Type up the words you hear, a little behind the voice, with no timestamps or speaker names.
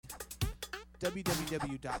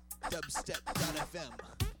www.dubstep.fm.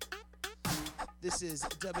 This is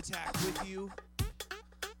Dub Attack with you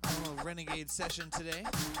on a little Renegade session today.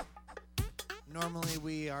 Normally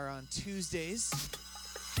we are on Tuesdays,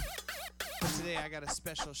 but today I got a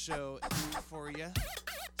special show for you.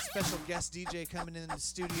 Special guest DJ coming in the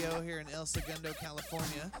studio here in El Segundo,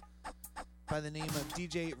 California, by the name of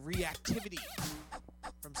DJ Reactivity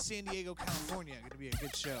from San Diego, California. Going to be a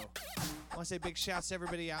good show. I want to say big shouts to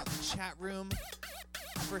everybody out in the chat room.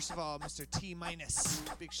 First of all, Mr. T-.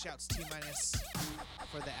 Big shouts T-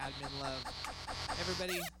 for the admin love.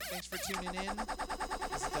 Everybody, thanks for tuning in.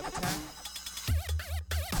 This is Dub Attack.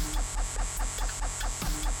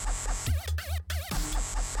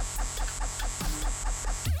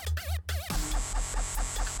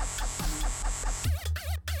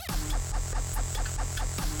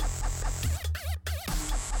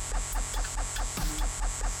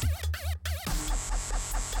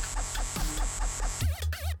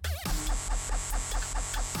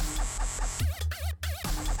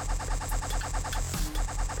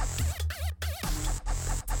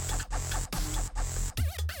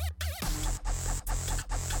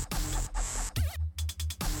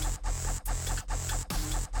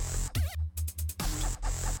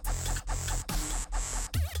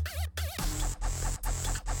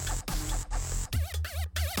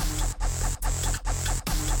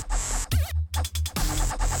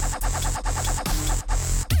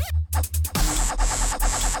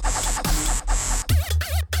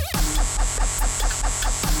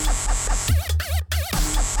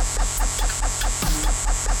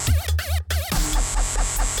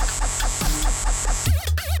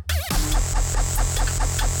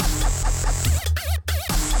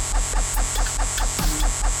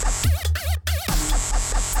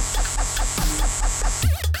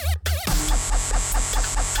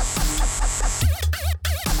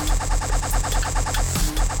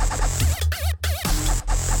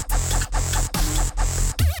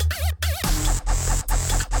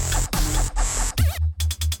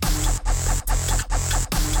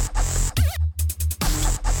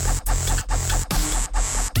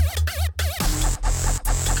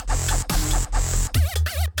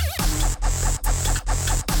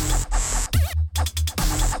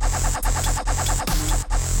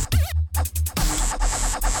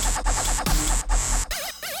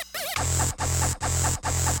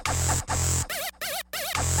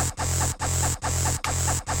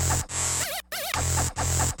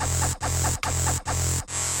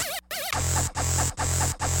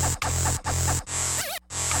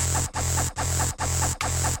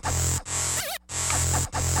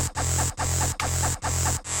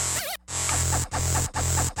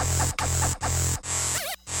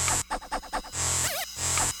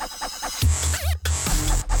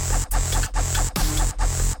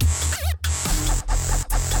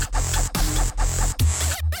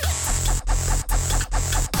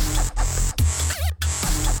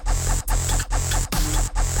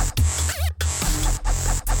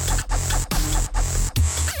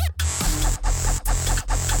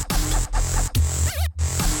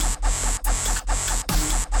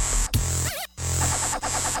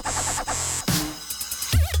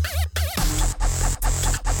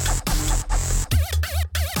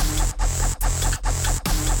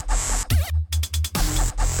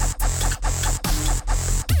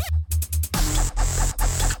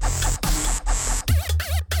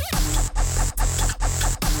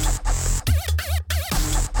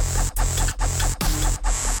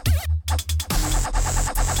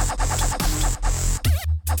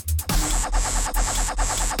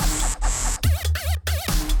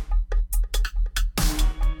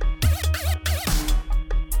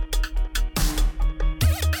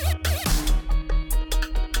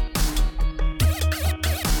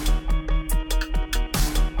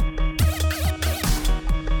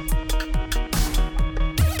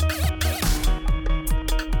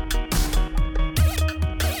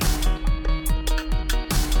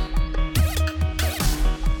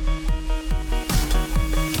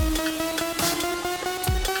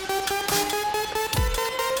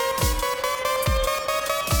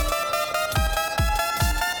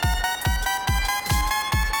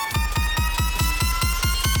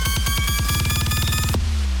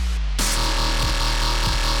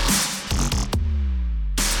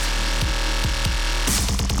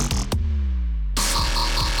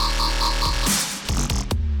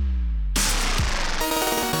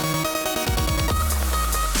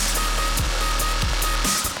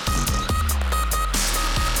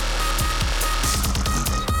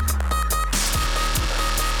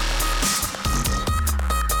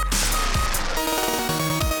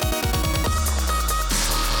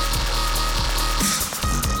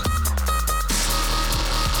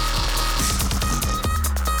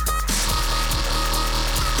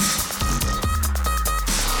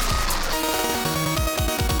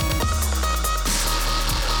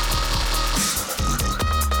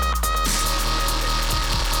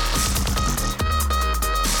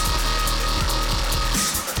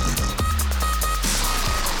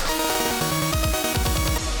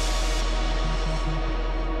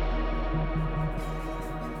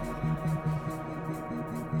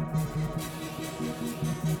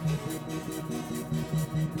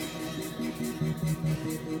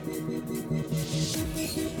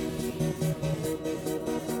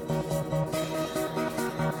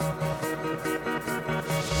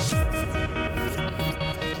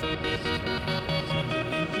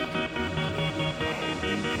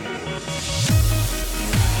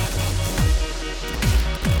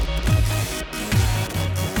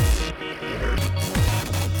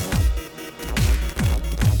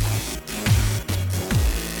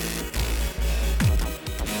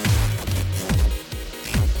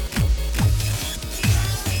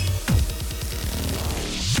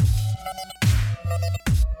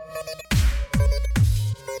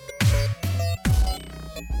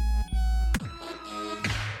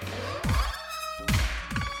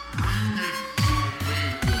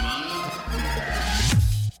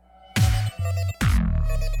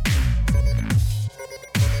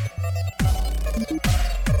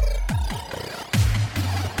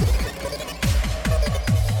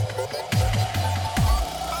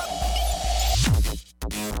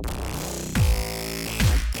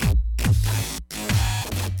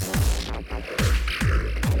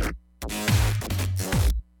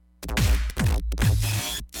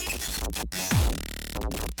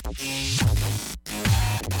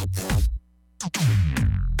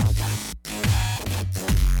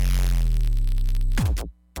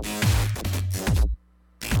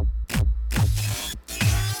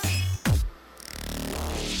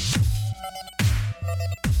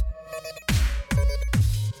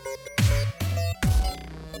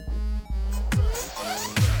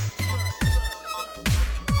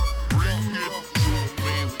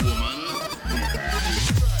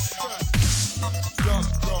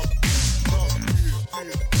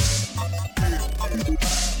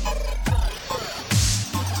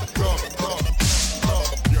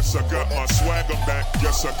 Yes, I got my swagger back.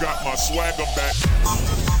 Yes, I got my swagger back.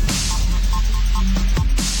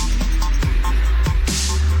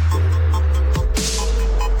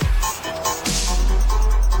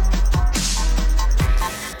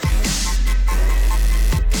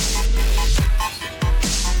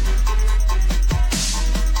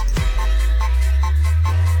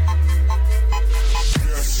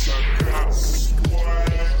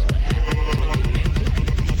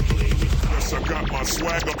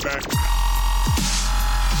 Swagger back.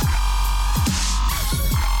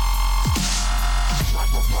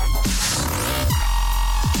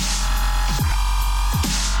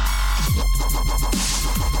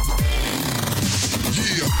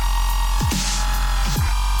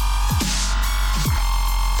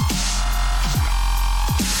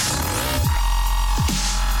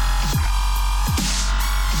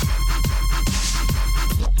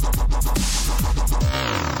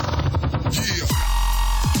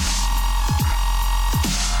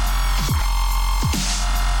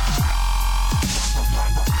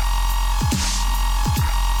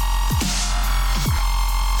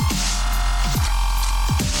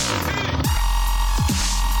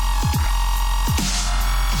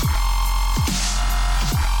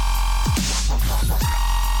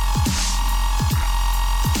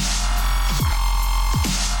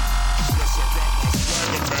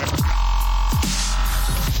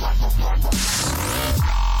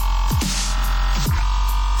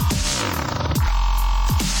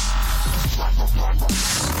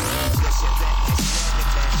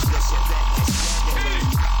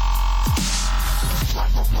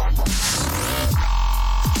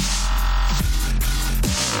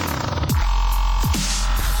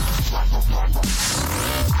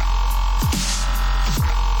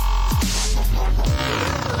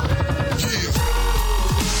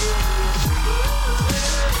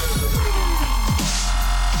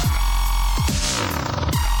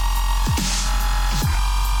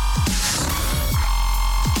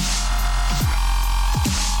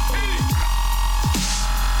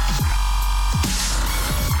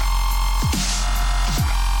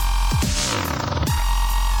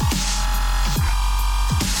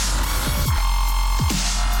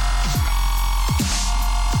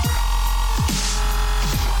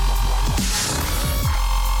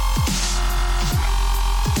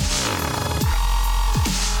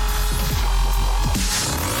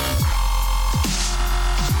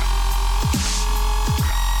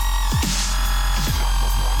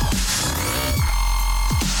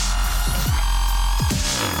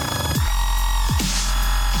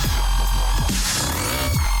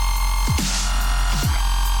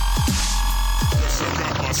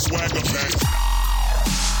 Swagger back.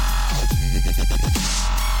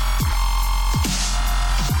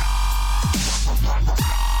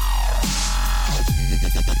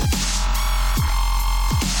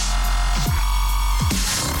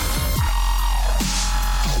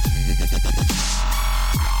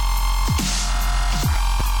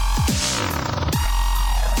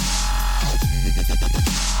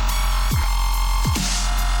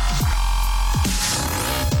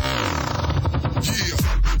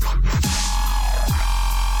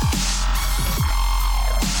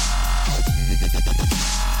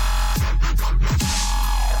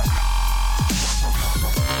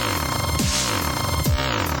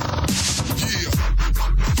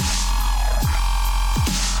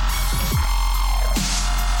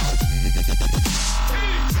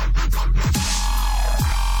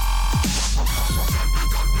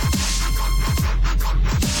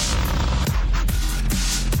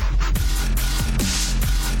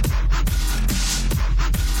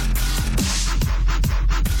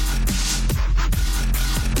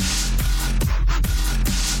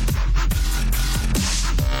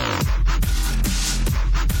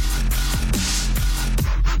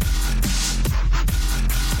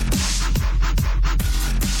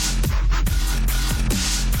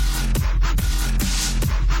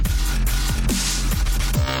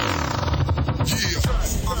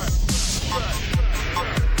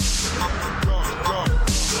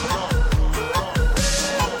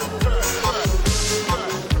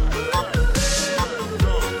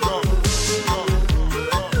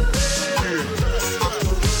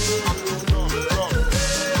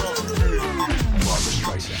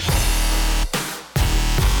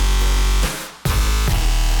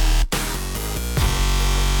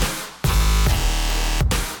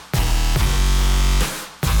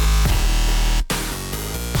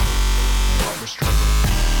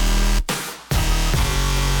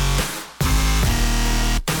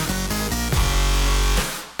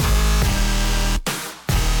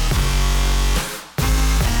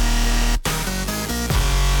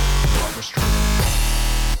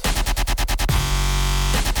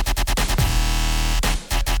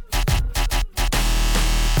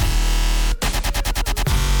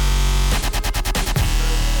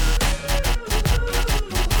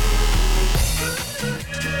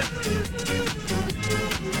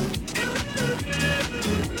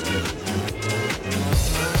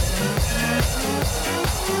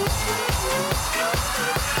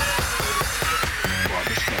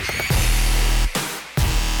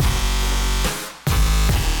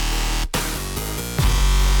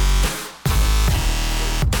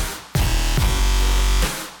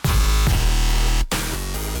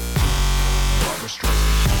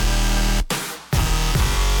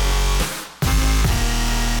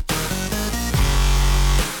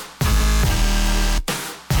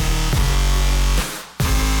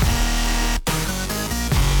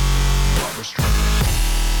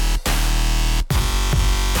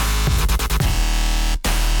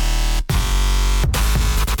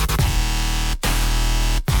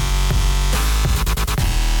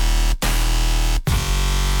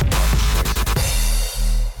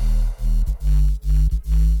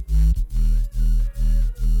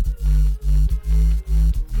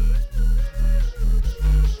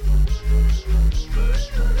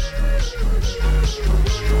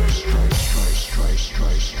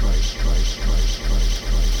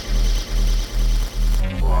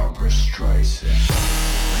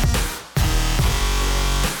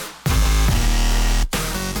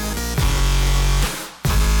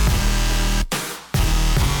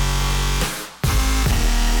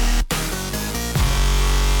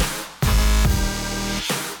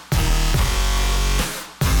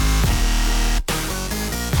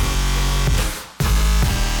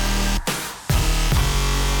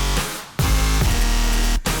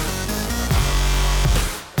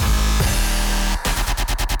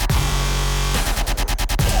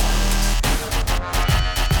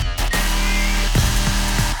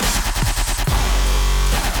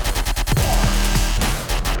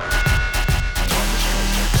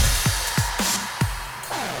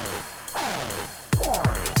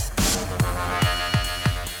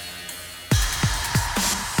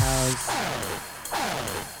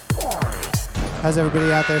 How's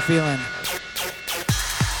everybody out there feeling?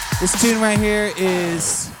 This tune right here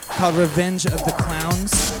is called Revenge of the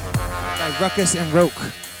Clowns by Ruckus and Roke.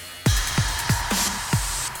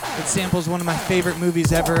 It samples one of my favorite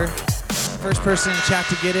movies ever. First person in chat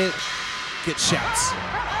to get it, gets shouts.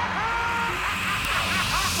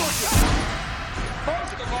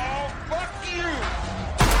 First of all, fuck you!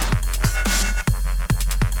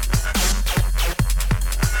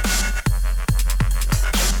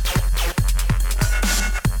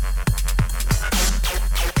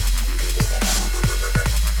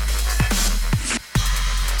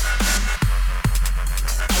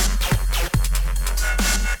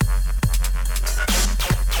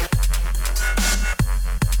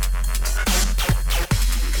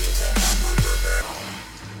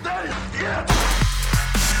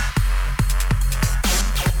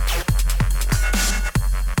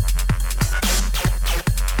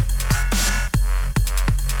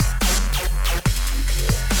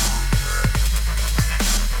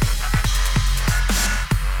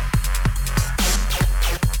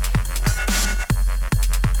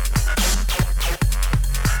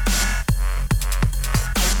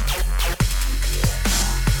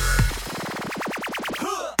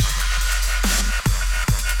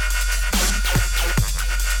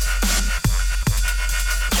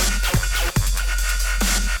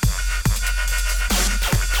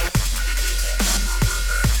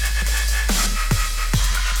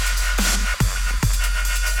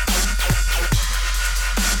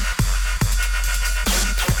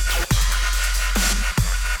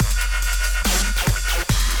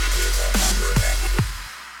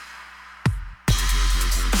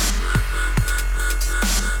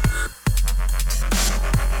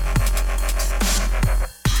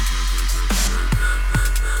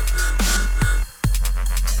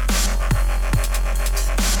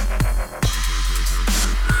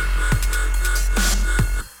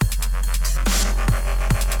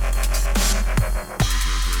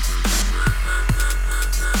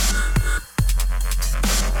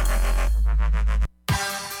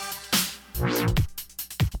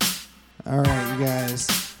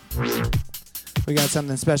 We got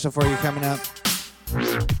something special for you coming up.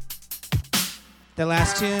 The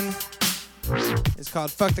last tune is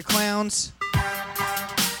called Fuck the Clowns.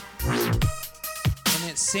 And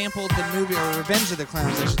it sampled the movie, or Revenge of the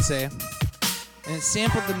Clowns, I should say. And it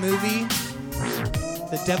sampled the movie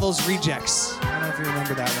The Devil's Rejects. I don't know if you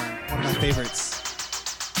remember that one. One of my favorites.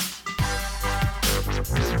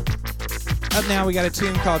 Up now, we got a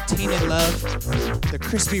tune called Tainted Love, the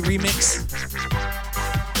Crispy remix.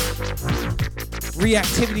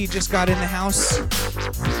 Reactivity just got in the house.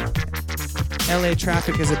 LA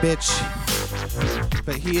traffic is a bitch,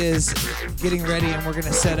 but he is getting ready and we're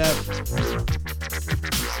gonna set up.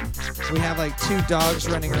 We have like 2 dogs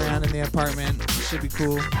running around in the apartment. Should be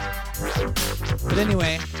cool. But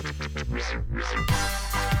anyway,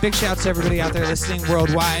 big shouts to everybody out there listening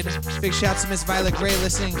worldwide. Big shouts to Miss Violet Gray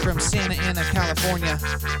listening from Santa Ana, California.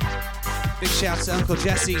 Big shouts to Uncle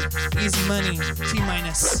Jesse, Easy Money,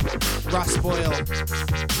 T-Minus, Ross Boyle,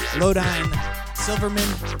 Lodine, Silverman,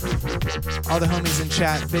 all the homies in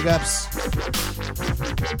chat. Big ups.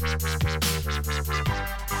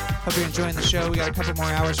 Hope you're enjoying the show. We got a couple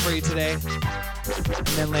more hours for you today. And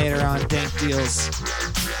then later on, Dank Deals.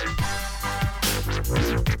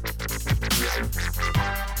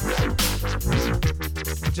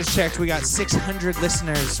 Just checked, we got 600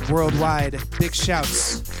 listeners worldwide. Big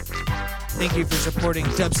shouts. Thank you for supporting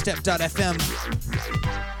dubstep.fm.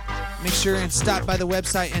 Make sure and stop by the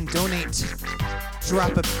website and donate.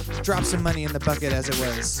 Drop some money in the bucket, as it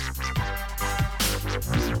was.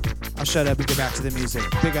 I'll shut up and get back to the music.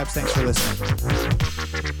 Big ups, thanks for listening.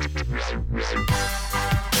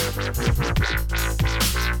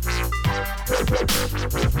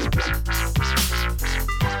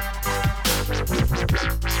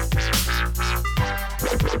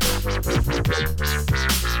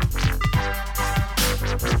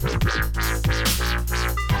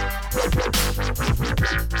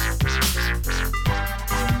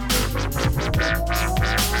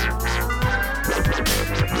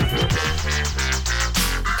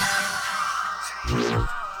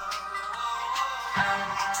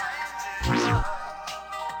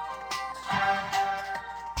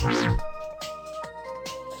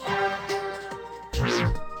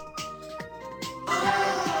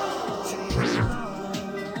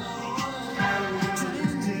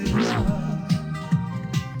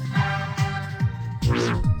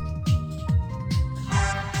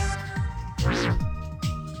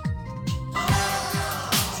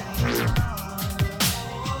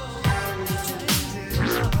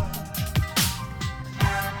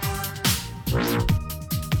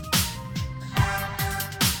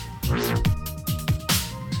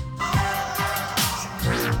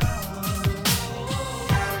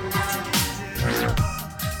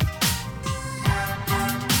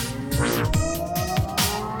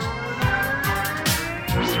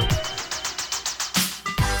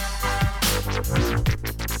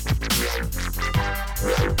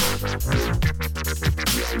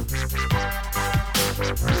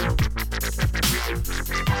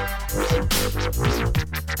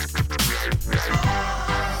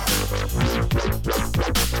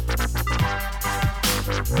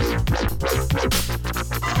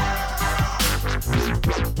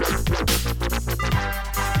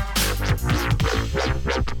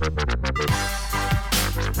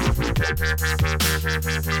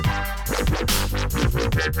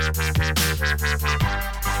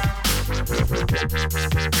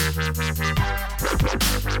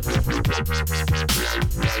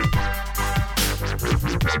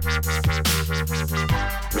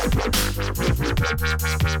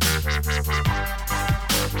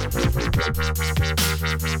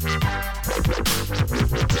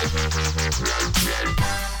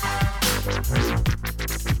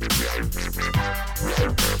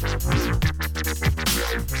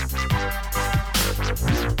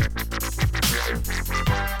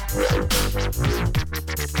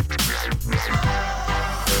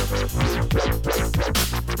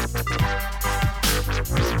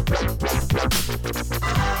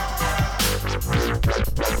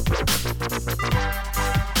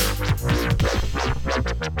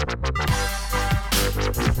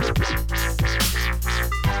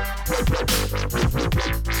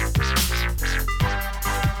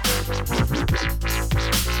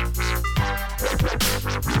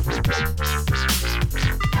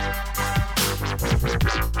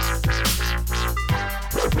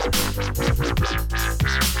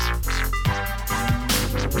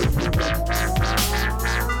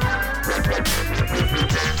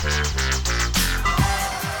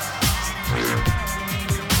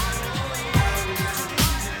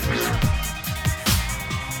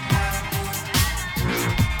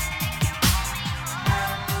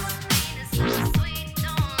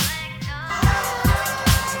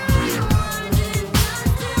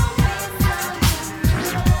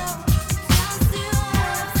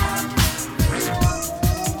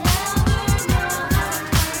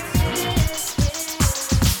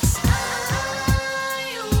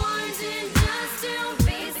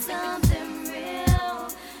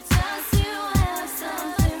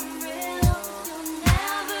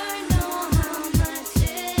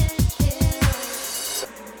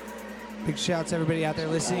 Shouts to everybody out there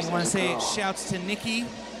listening. I want to say shouts to Nikki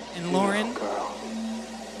and Lauren.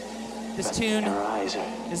 This tune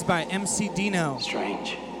is by MC Dino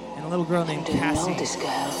and a little girl named Cassie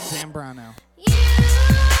Zambrano.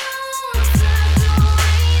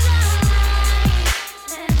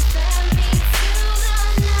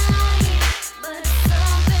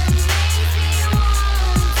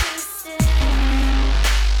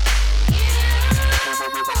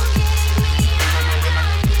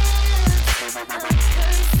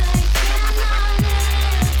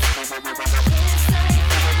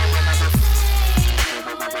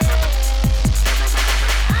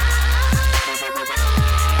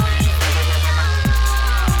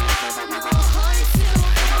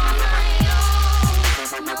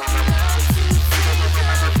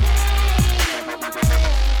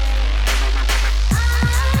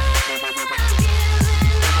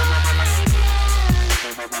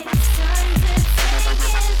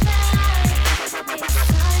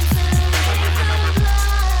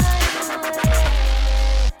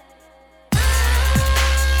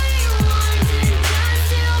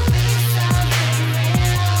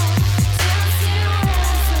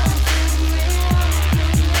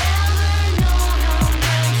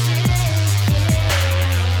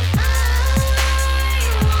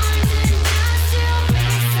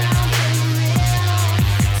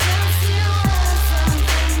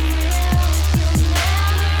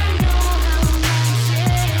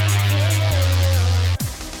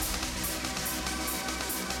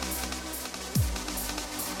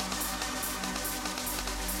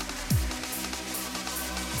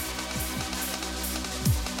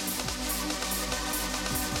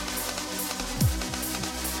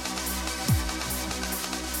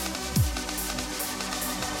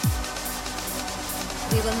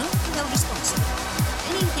 We will not be held responsible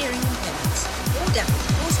for any hearing impairments or damage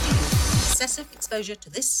caused to you from excessive exposure to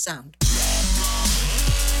this sound.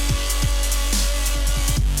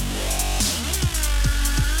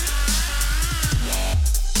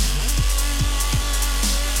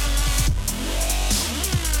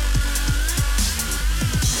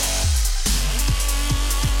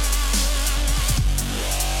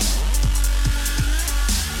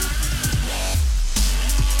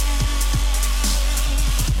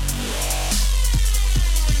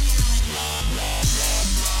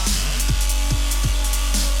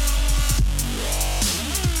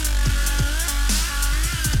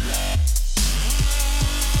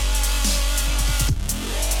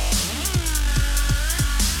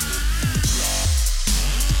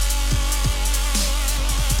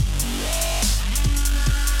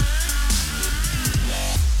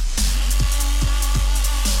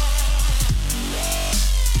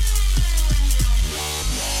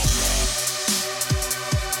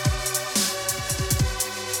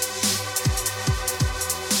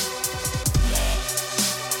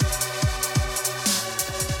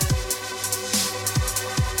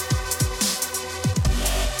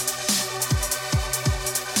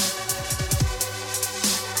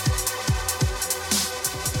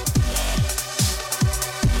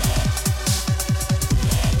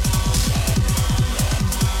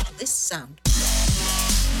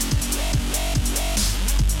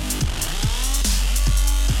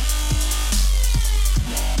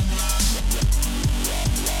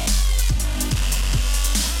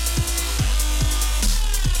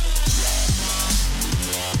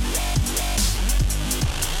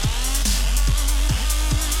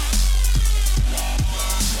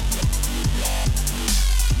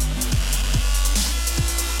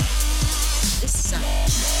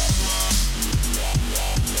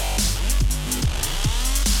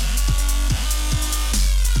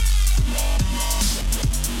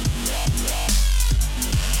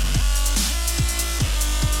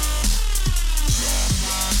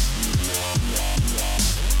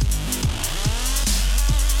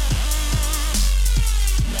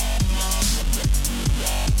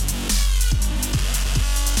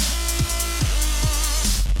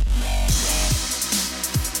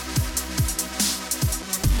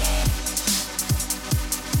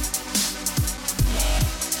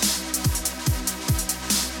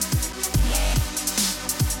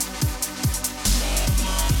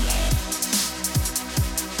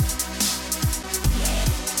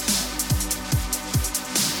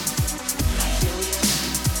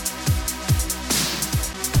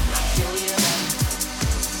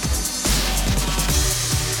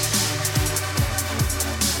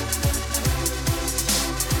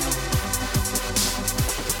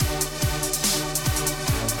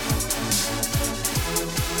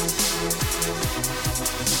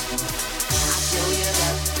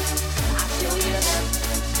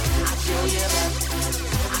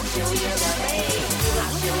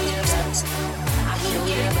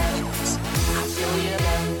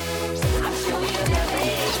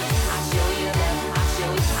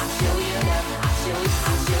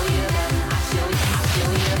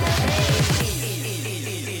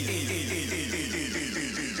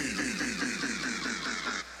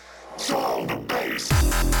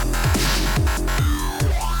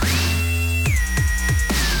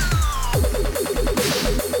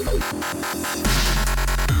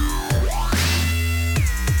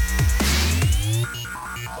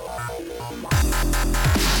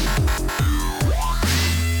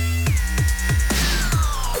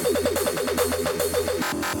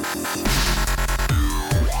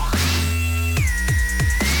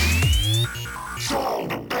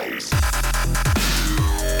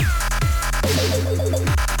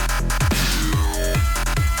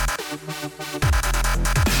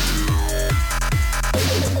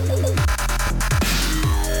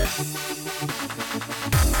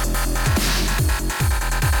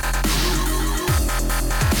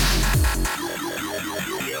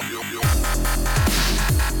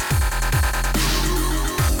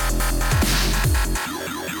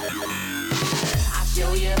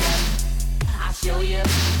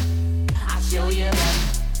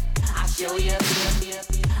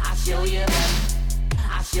 show you.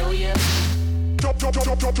 I show you.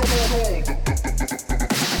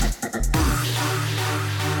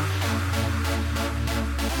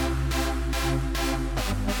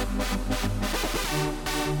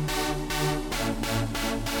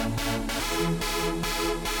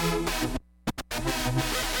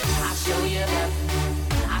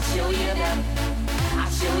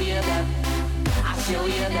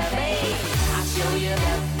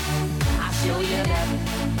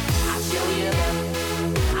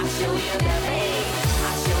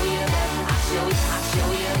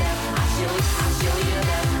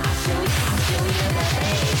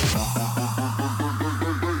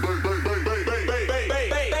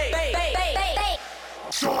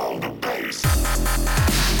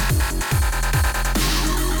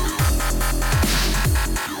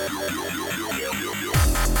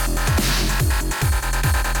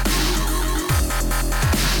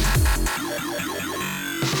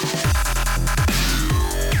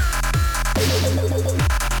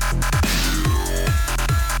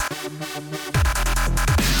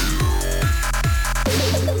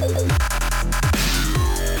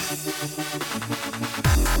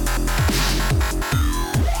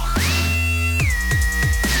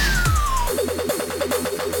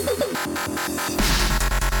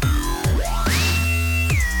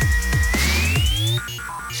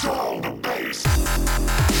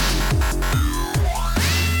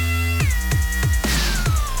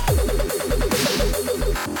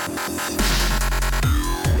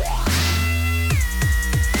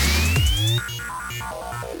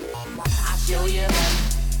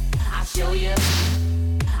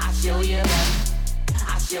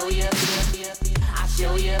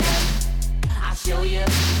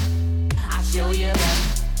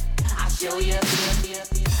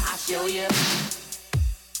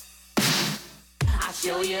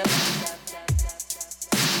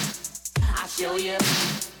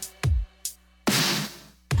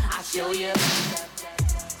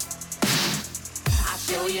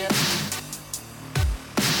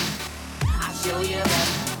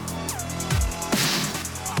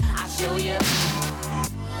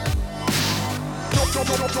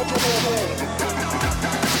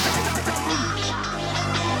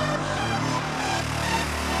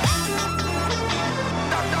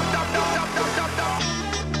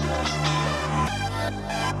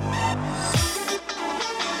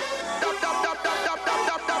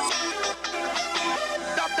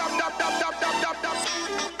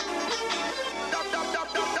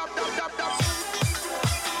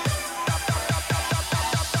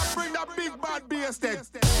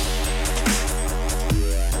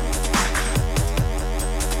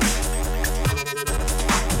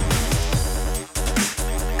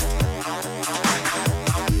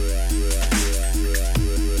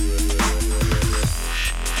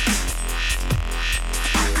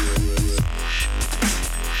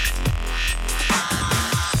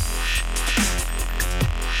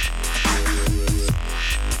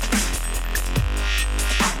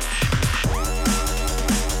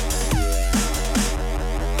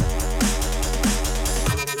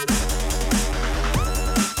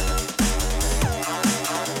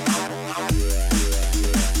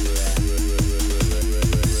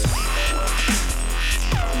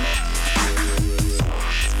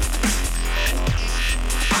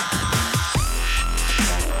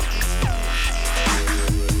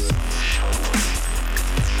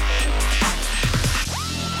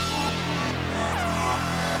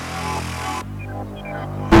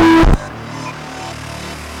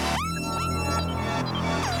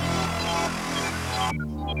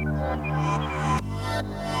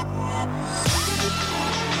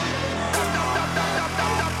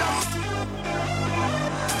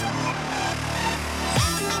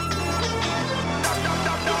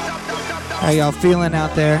 How y'all feeling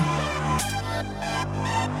out there?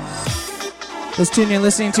 This tune you're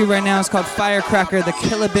listening to right now is called Firecracker, the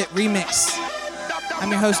Kilobit Remix. I'm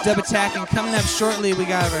your host, Dub Attack, and coming up shortly, we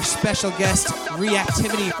got our special guest,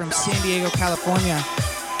 Reactivity from San Diego, California.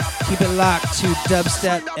 Keep it locked to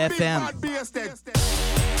Dubstep FM.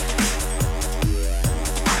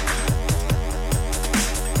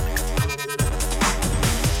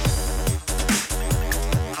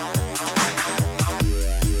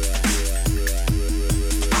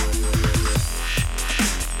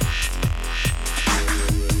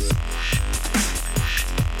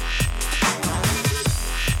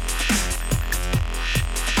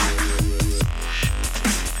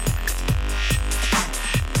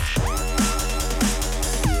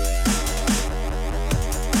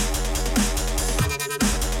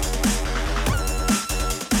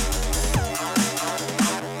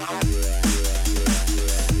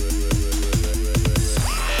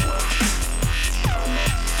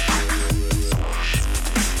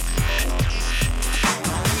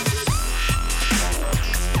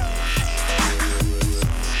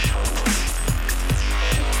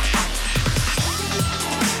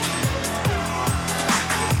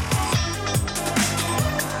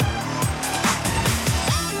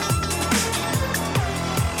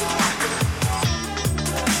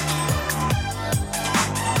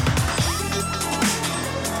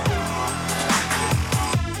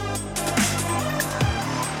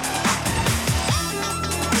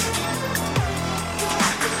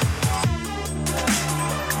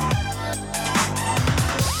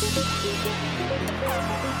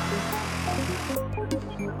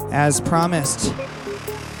 as promised.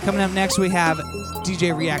 Coming up next, we have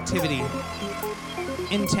DJ Reactivity,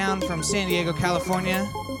 in town from San Diego, California.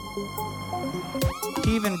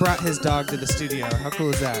 He even brought his dog to the studio. How cool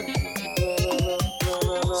is that?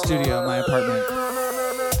 Studio, my apartment.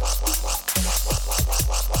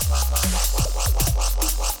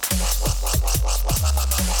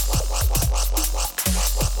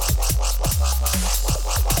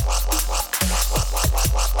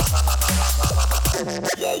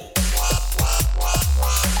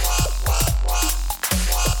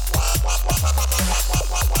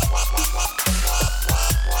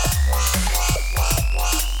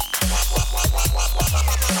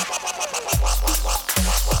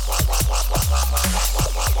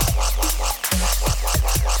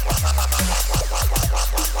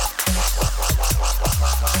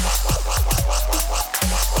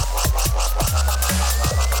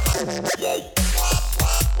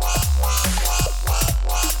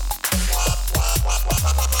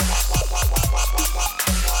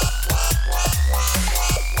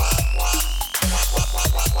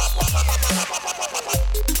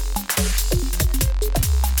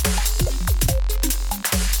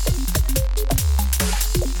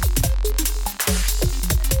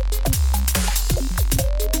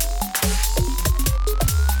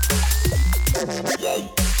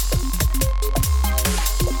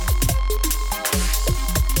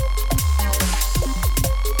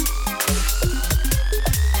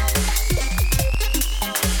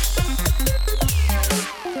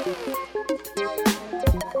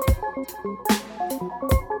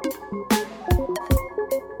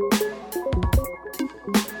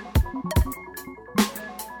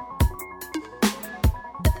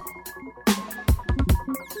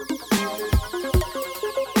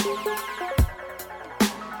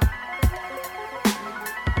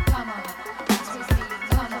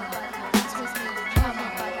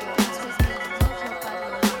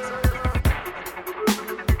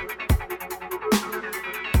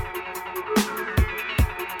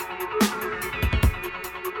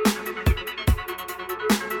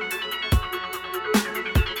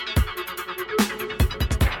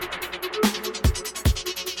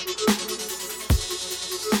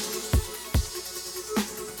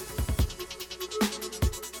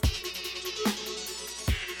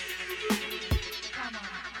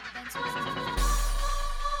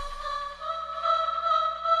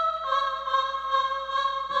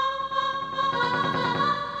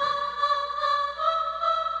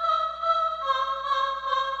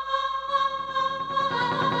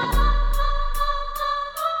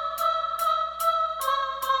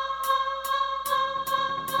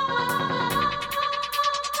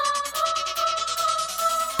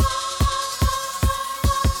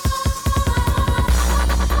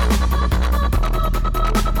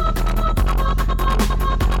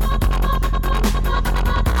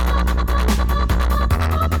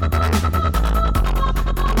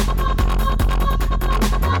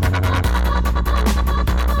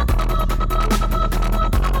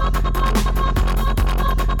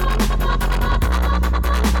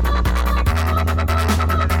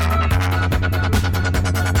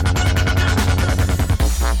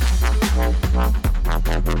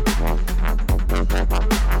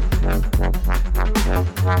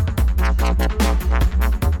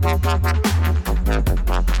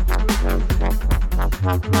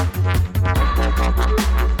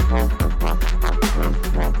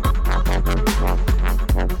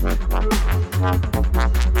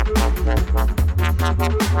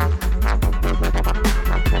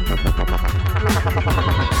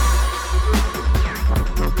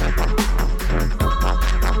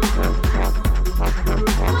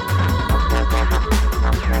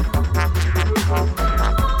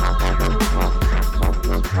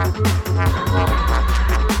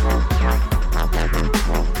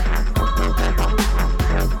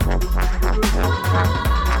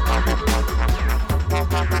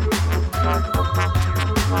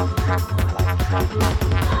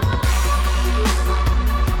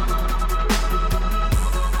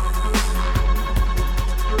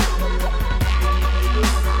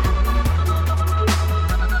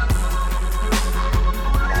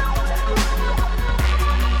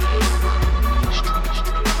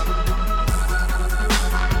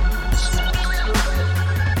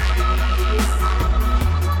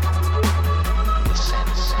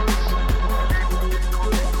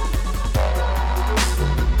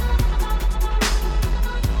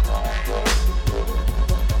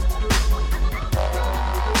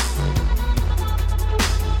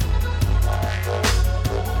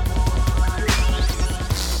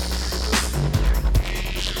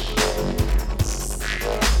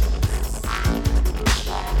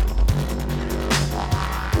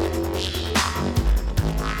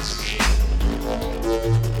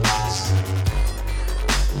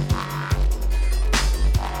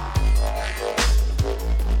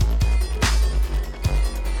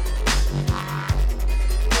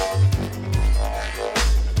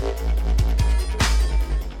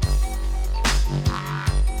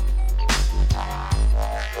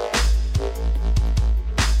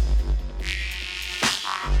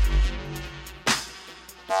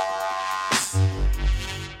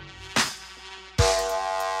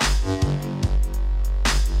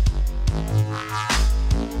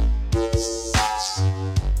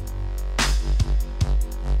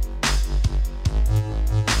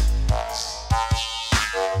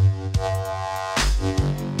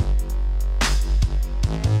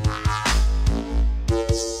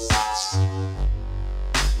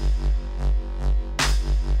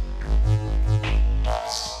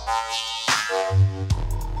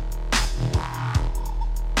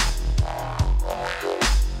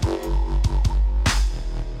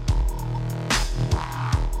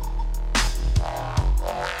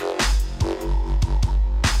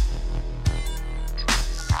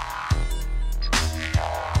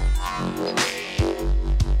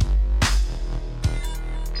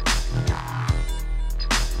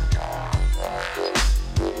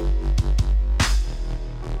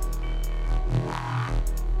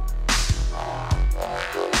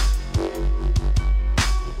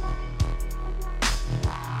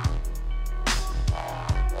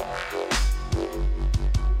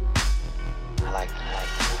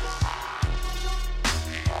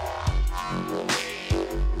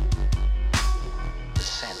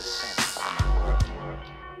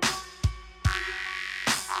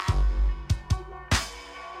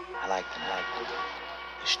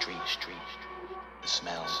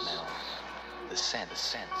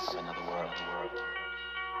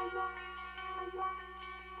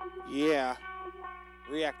 Yeah.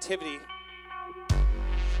 Reactivity.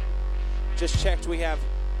 Just checked, we have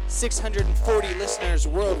 640 listeners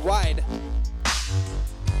worldwide.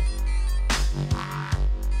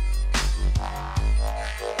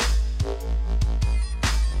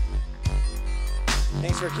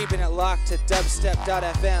 Thanks for keeping it locked to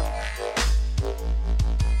dubstep.fm.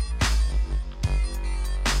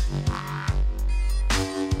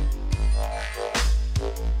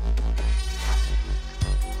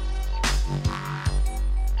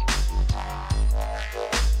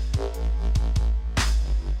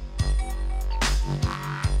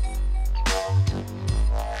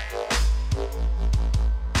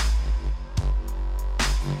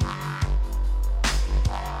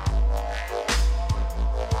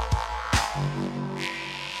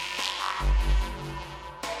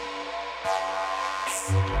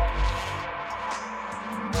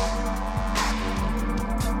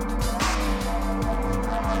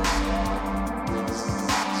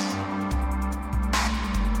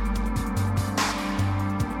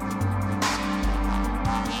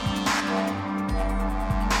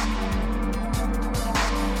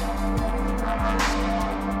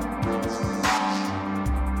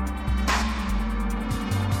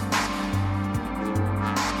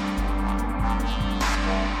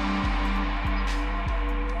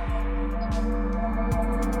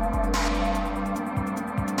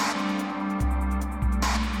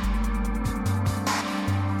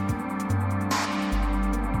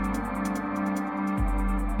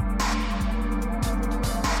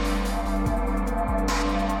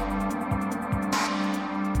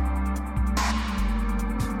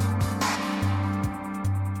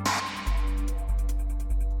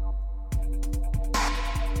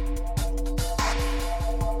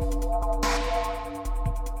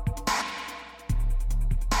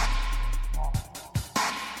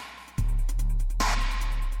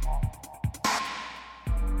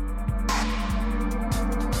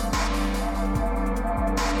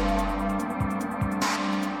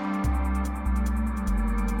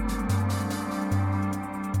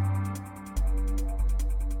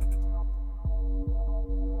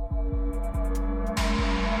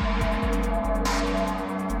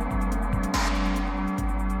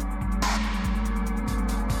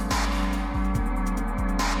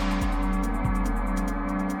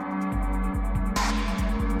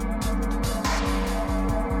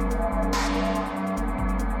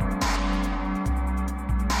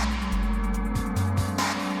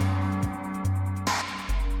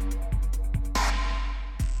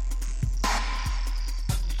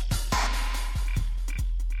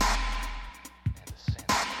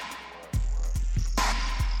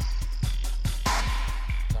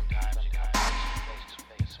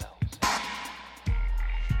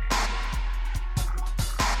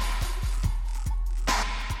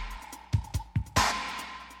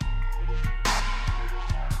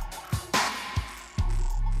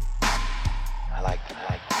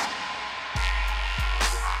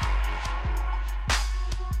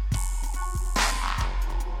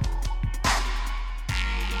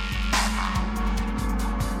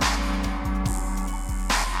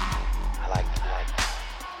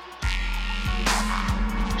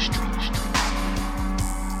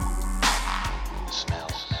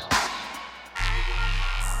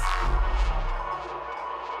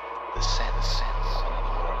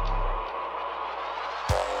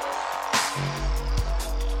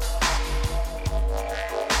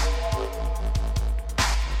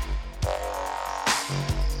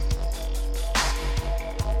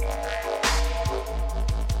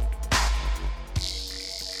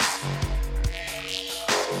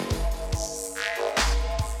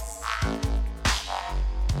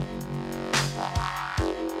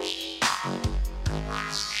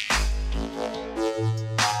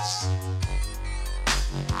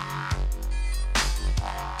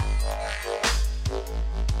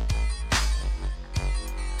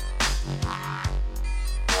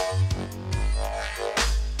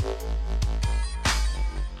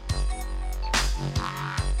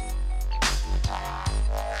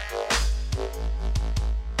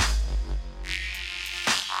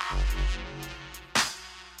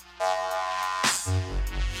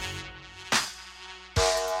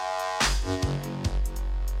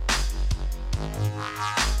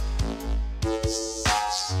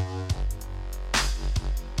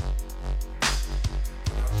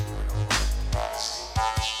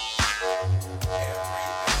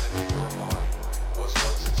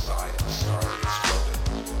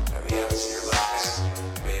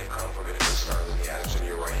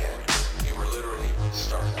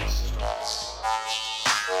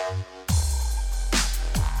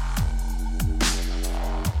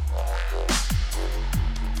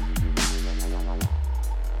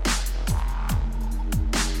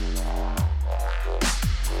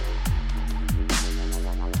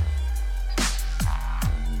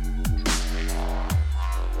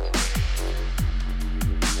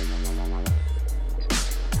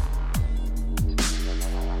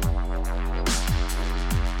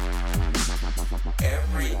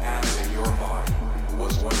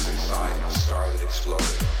 exploded.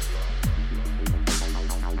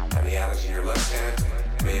 And the atoms in your left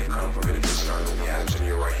hand may have come from a different star than the atoms in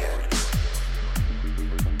your right hand.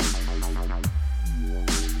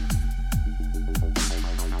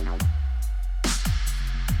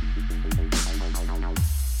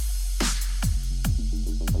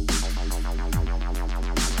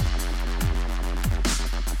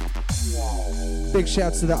 Big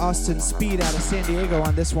shouts to the Austin Speed out of San Diego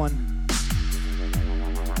on this one.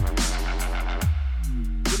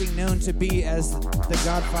 Getting known to be as the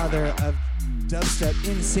godfather of dubstep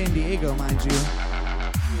in San Diego, mind you.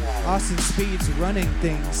 Austin Speed's running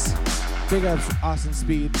things. Big ups, Austin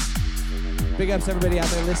Speed. Big ups, everybody out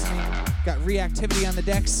there listening. Got Reactivity on the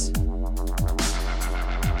decks.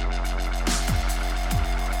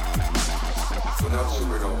 Without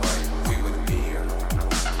Supernova, we wouldn't be here.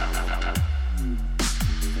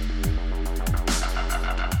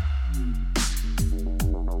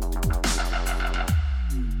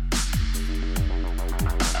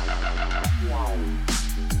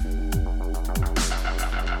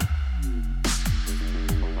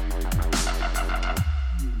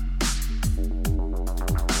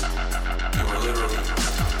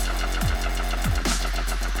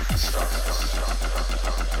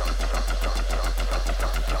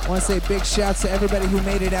 I want to say big shouts to everybody who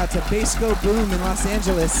made it out to Basco Boom in Los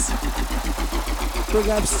Angeles. Big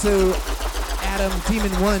ups to Adam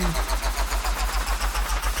Demon 1.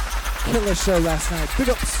 Killer show last night. Big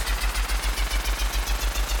ups.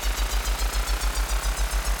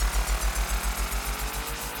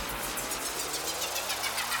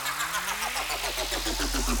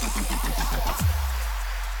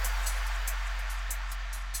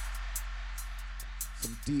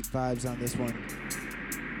 Some deep vibes on this one.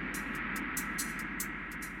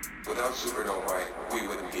 Without Supernova, we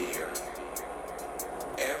wouldn't be here.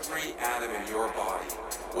 Every atom in your body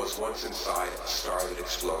was once inside a star that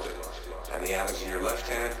exploded. And the atoms in your left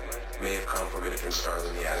hand may have come from a different star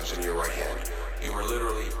than the atoms in your right hand. You were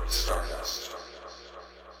literally stardust.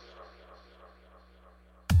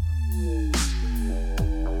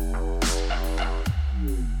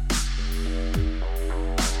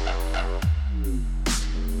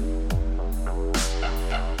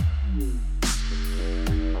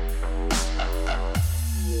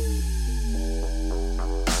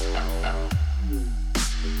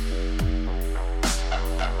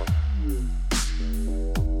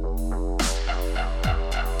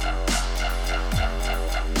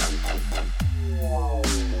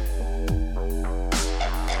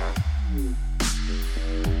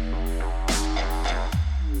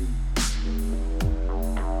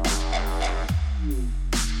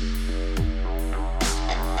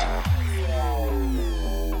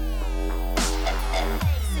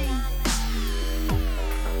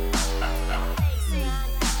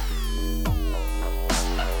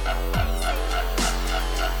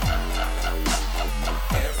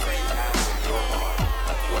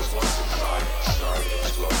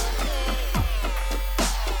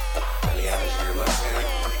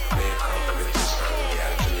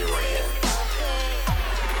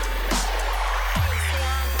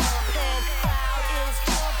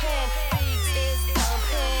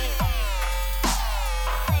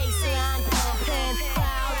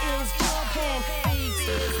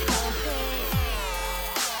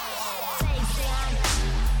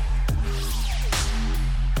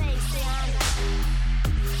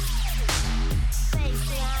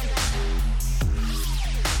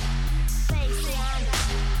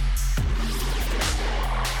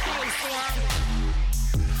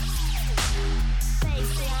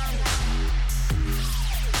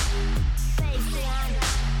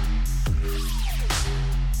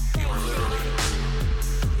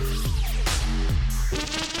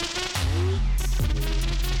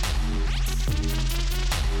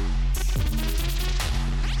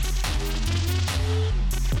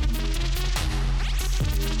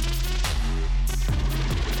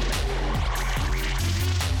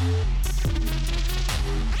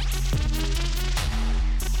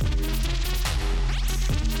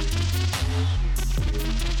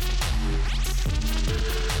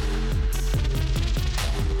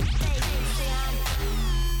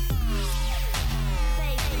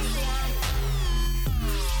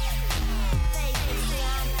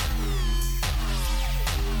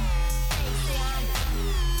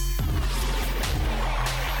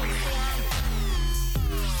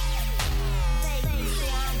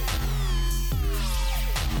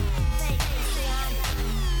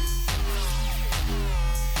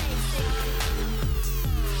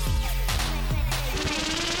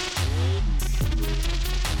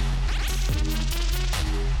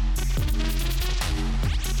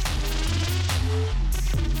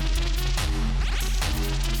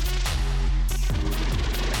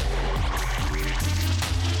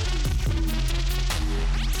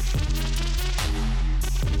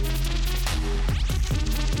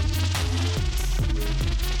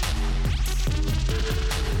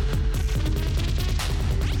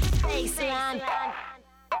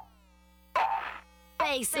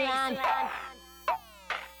 Baseline.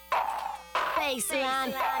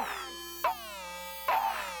 Baseline.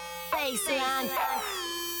 Baseline.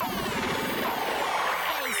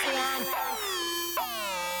 Baseline.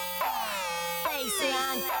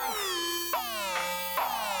 Baseline.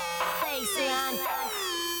 Baseline.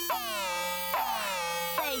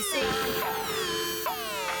 Baseline.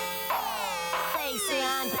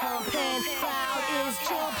 Baseline pumping, crowd is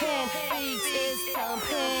jumping, beats is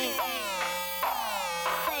thumping.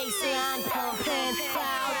 Baseline pumping,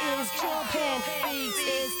 crowd is jumping, beats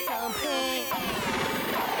is thumping.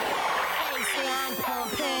 Baseline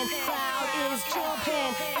pumping, crowd is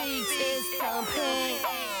jumping, beats is thumping.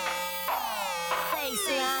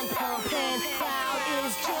 Baseline pumping, crowd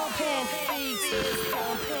is jumping, beats is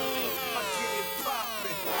thumping. I get it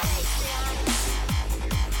poppin'.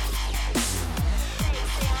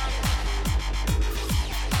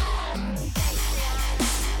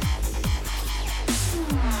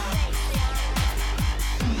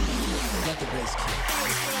 Let the bass kick.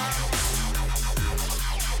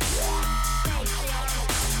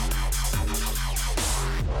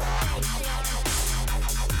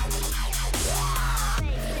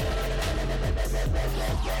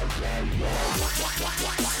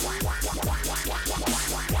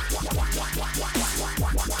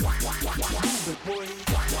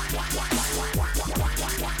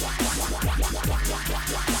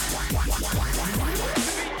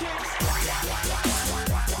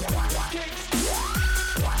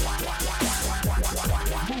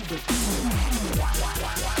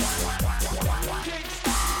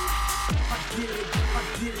 I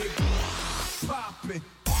get it poppin'.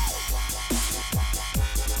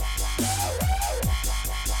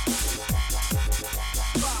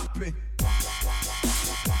 Poppin'.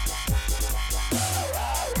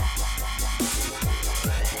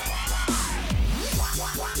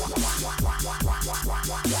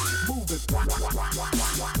 Move it.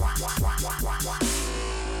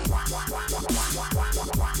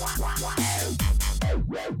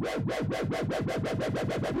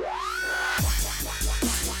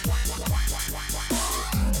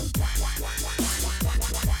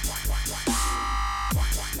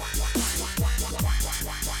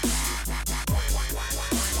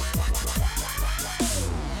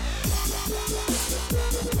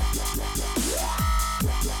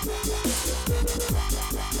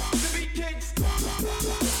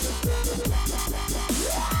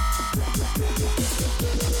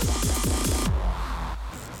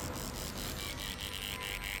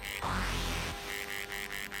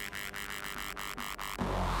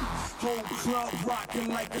 Whole club rocking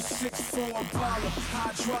like a 6'4" baller.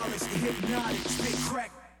 Hydraulics, hypnotic, spit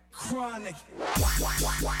crack, chronic.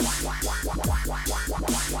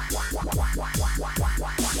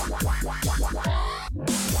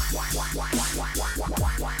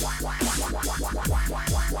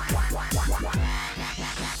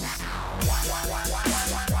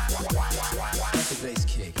 Let the bass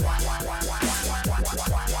kick. Kick.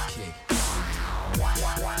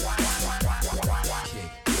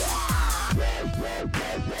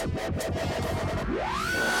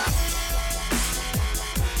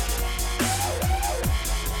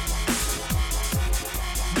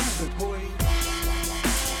 Move it, boy.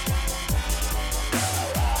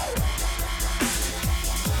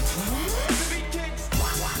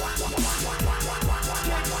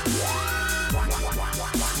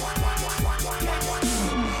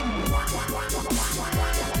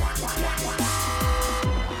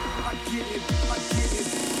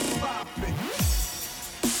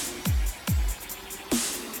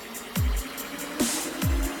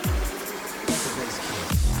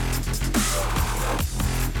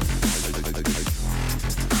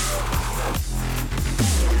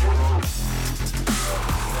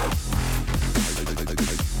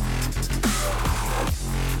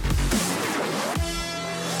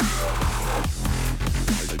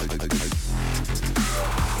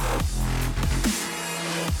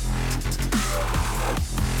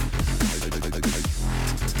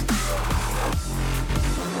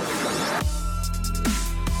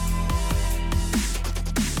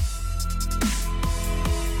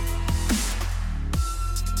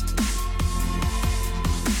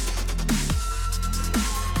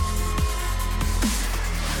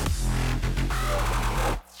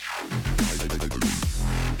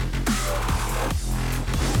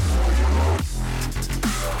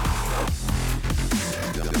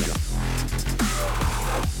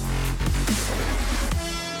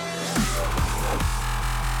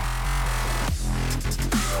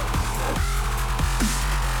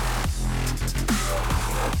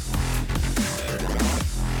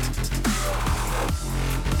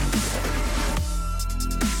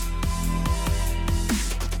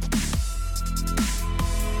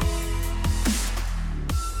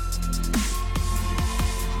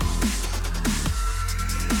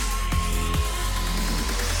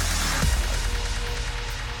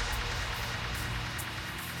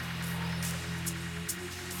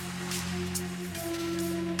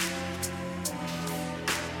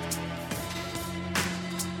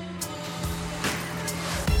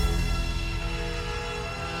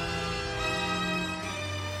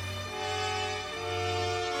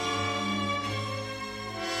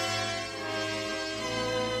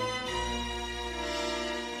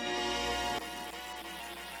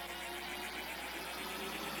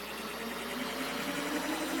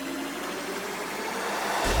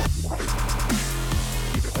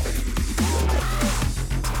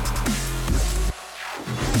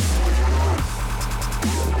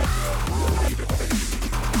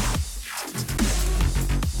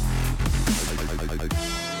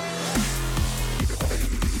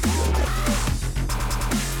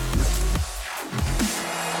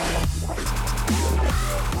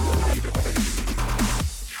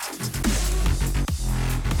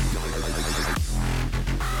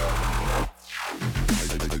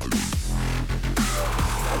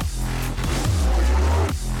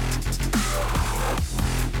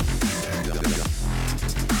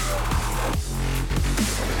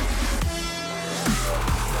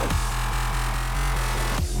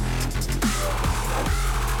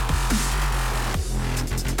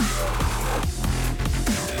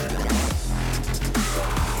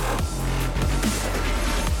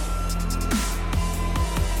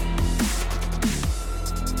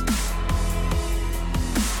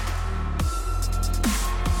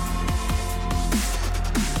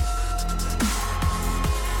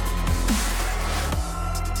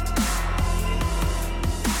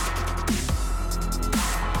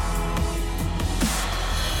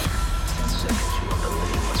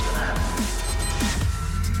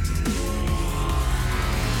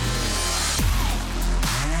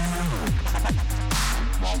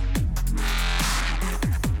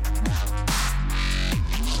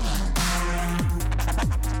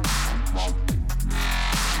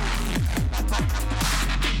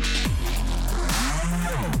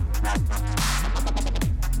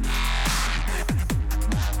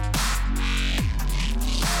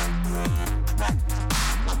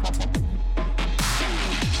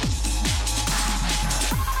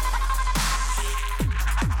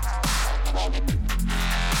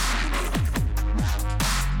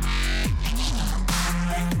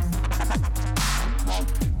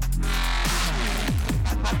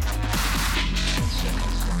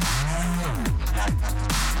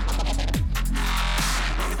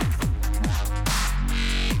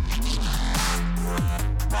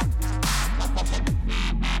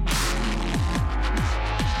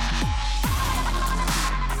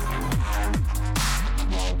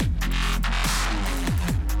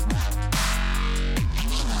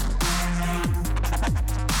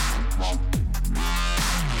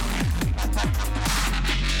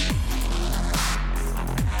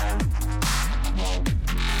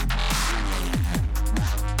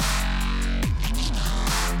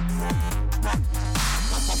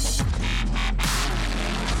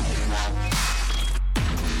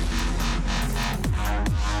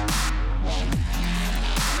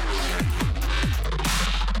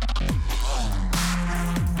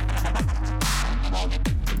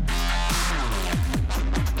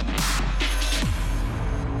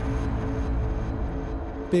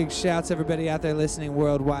 Big shouts everybody out there listening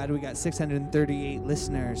worldwide. We got 638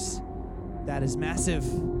 listeners. That is massive.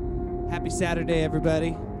 Happy Saturday,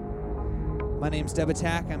 everybody. My name's Dub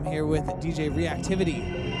Attack. I'm here with DJ Reactivity.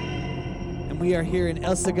 And we are here in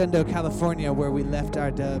El Segundo, California, where we left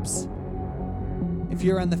our dubs. If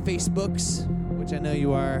you're on the Facebooks, which I know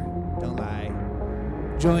you are, don't lie,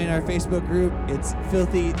 join our Facebook group. It's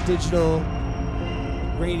Filthy Digital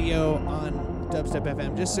Radio on Dubstep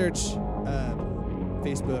FM. Just search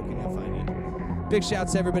Facebook and you'll find it. Big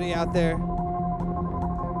shouts to everybody out there.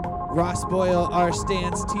 Ross Boyle, R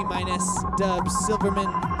Stance, T Minus, Dubs, Silverman,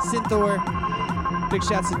 Synthor. Big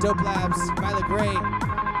shouts to Dope Labs, Violet Gray,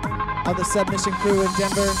 all the Submission crew in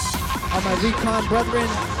Denver, all my Recon brethren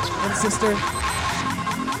and sister,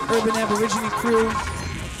 Urban Aborigine crew.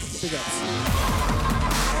 Big ups.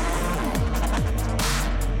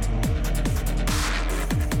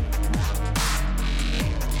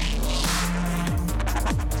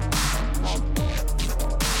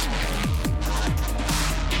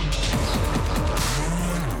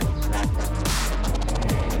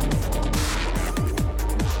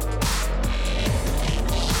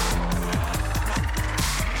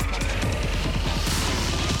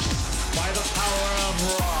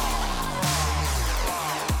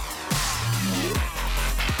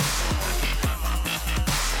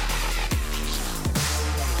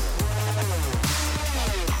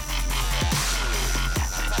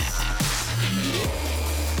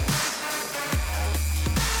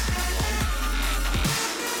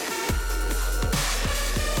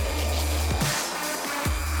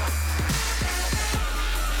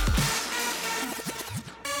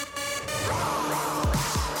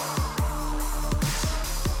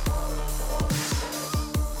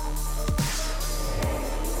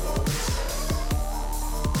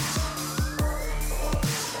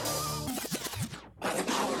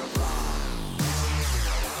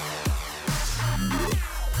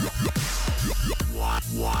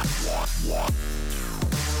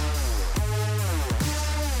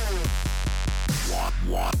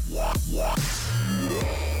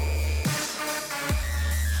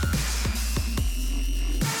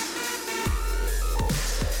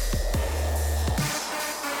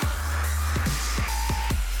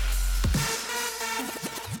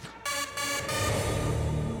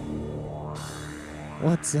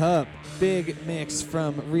 What's up? Big mix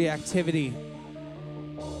from Reactivity.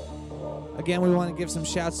 Again, we want to give some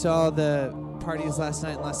shouts to all the parties last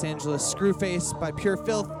night in Los Angeles. Screwface by Pure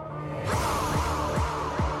Filth.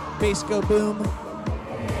 Bass Go Boom.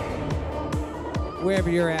 Wherever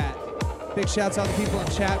you're at. Big shouts to all the people in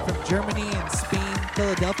chat from Germany and Spain,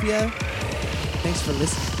 Philadelphia. Thanks for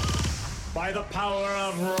listening. By the power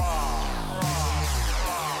of Ra.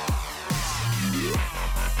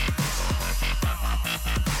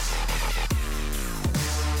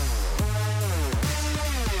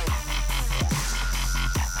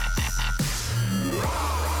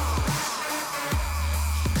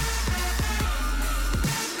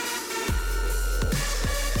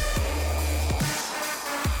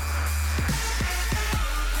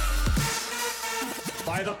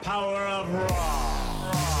 By the power of Ra.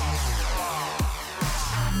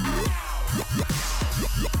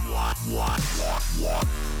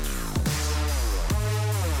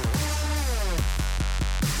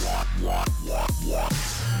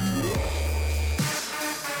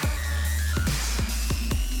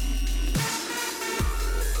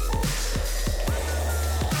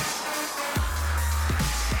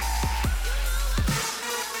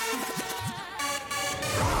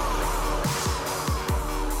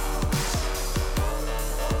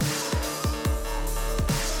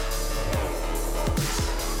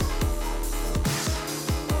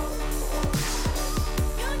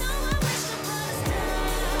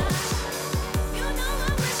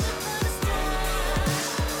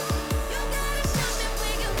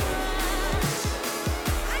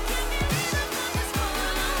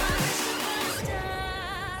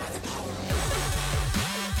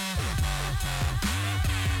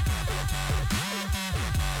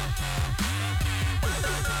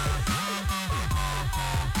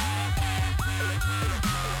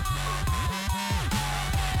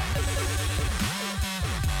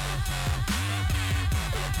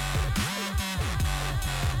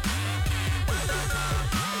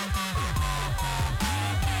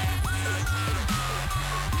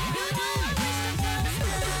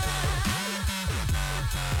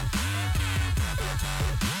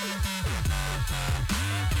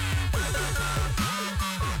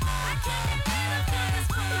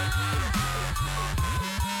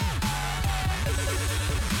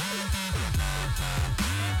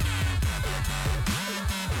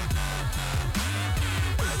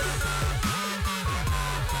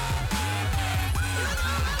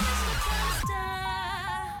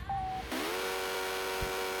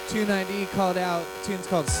 Tune ID called out. Tune's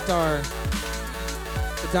called Star.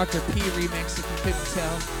 The Dr. P remix, if you couldn't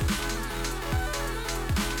tell.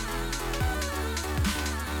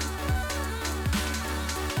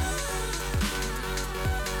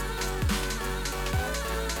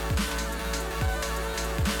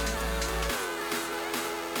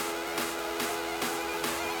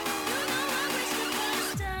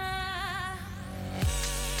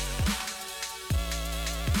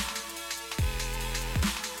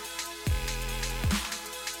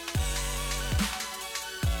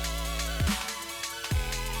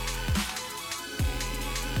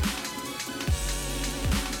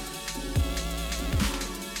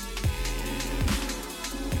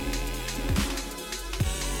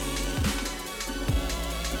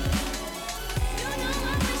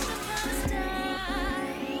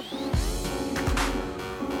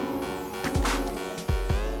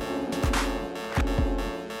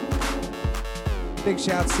 Big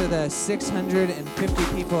shouts to the 650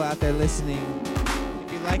 people out there listening.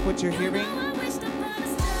 If you like what you're hearing,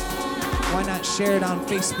 why not share it on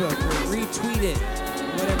Facebook or retweet it,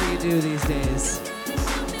 whatever you do these days.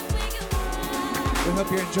 We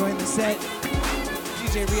hope you're enjoying the set.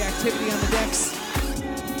 DJ Reactivity on the decks.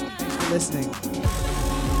 Thanks for listening.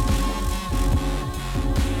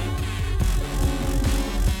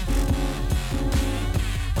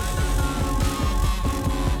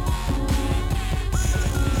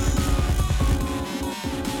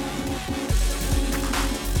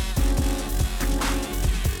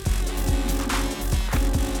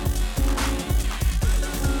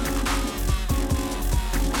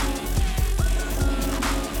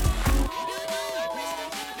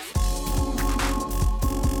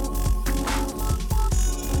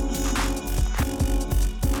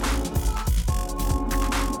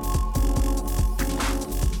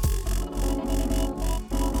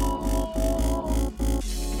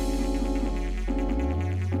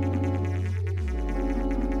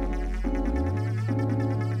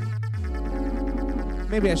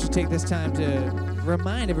 Maybe I should take this time to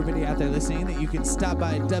remind everybody out there listening that you can stop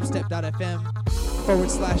by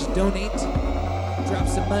dubstep.fm/donate, drop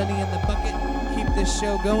some money in the bucket, keep this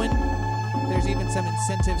show going. There's even some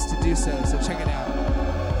incentives to do so check it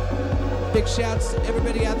out. Big shouts to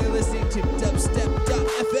everybody out there listening to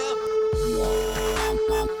dubstep.fm.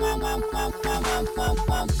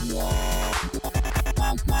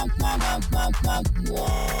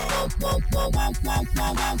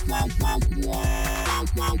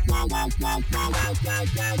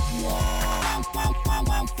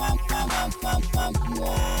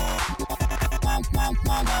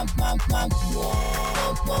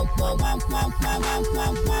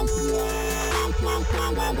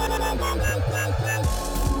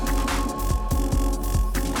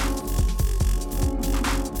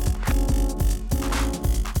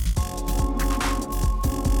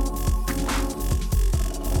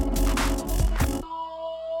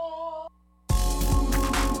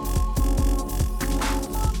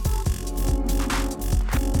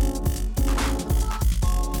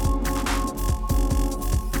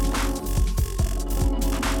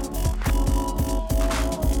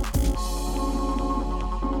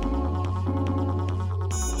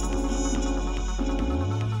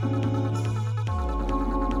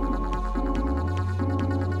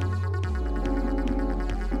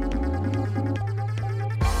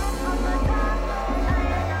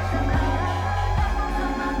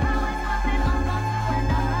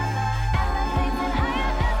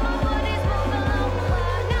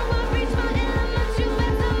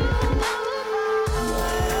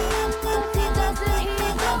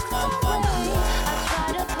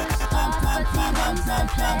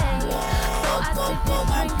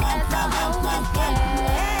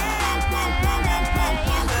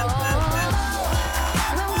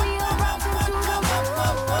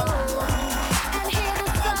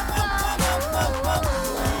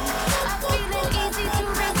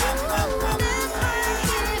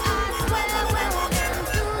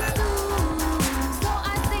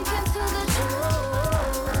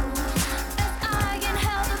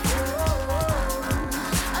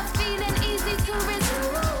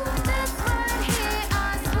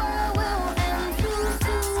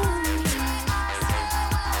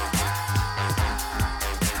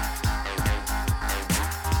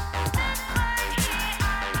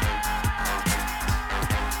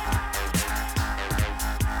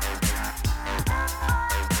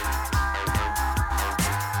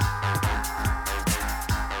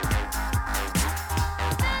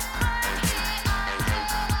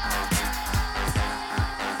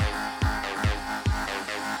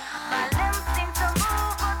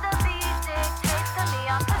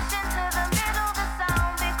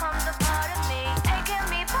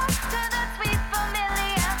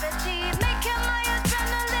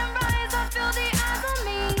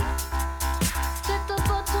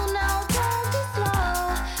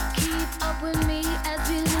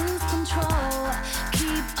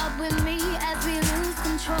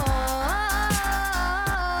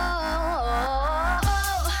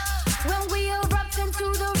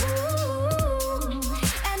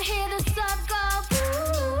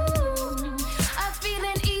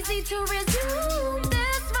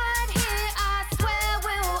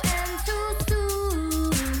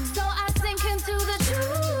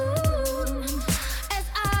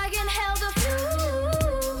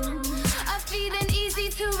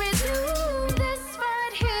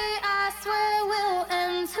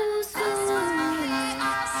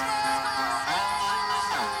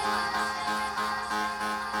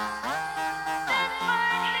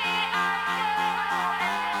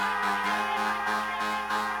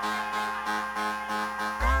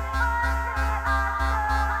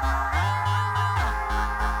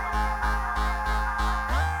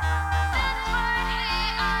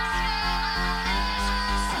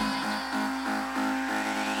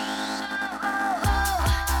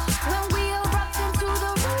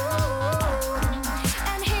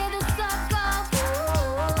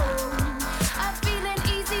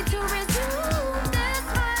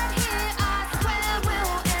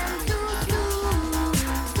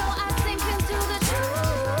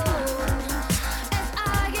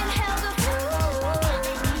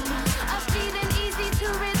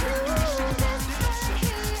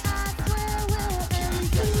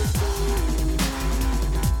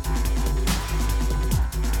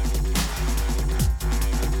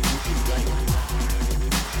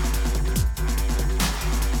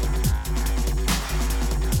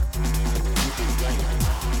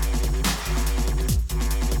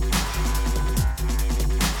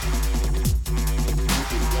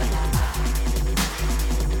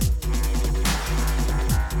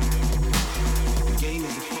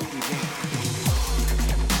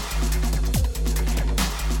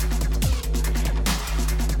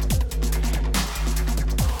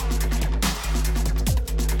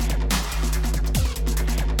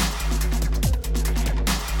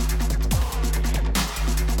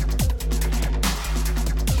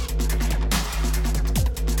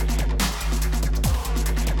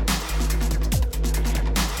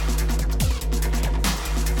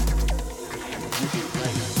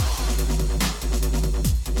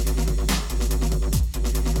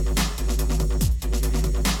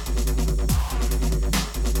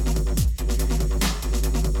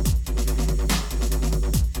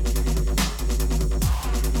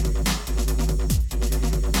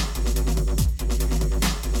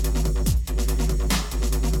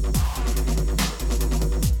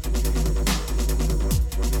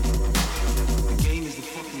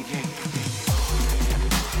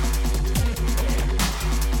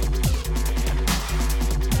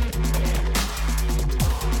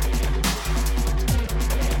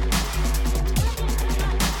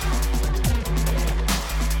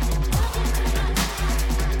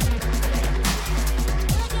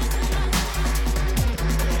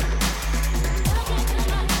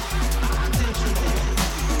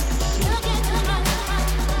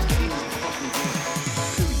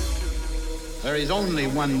 There is only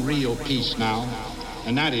one real peace now,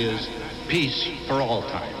 and that is peace for all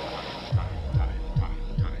time.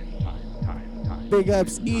 Big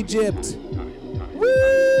ups, Egypt. Woo!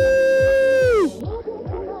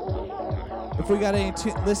 If we got any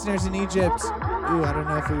listeners in Egypt, ooh, I don't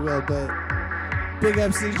know if we will, but big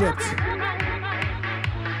ups, Egypt.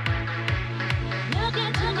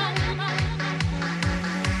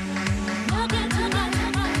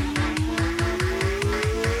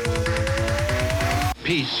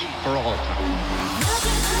 Peace for all time.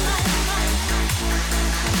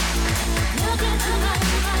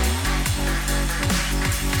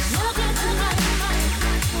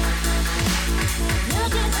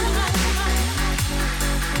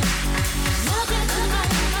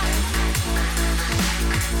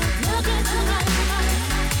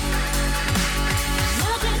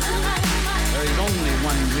 There is only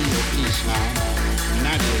one real peace now, and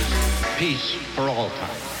that is peace for all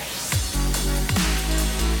time.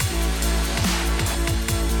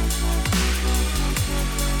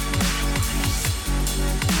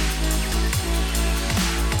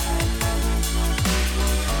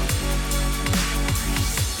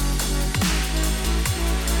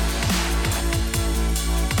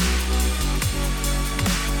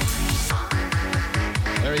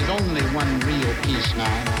 There is only one real peace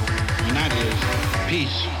now, and that is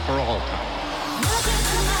peace for all time.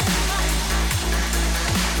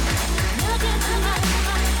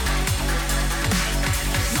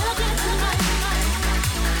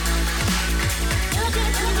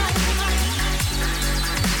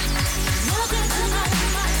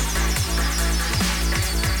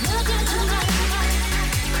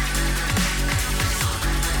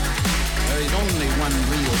 There is only one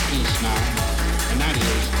real peace now, and that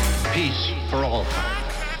is peace for all time.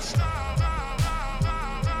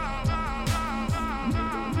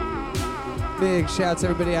 Big shouts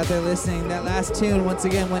everybody out there listening. That last tune once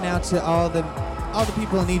again went out to all the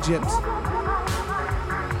people in Egypt.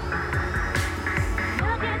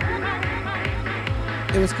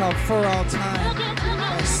 It was called For All Time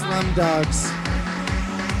by Slumdogs.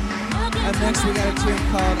 Up next we got a tune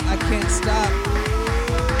called I Can't Stop.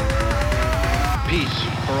 Peace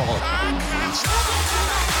for all time.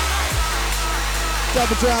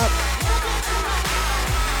 Double drop.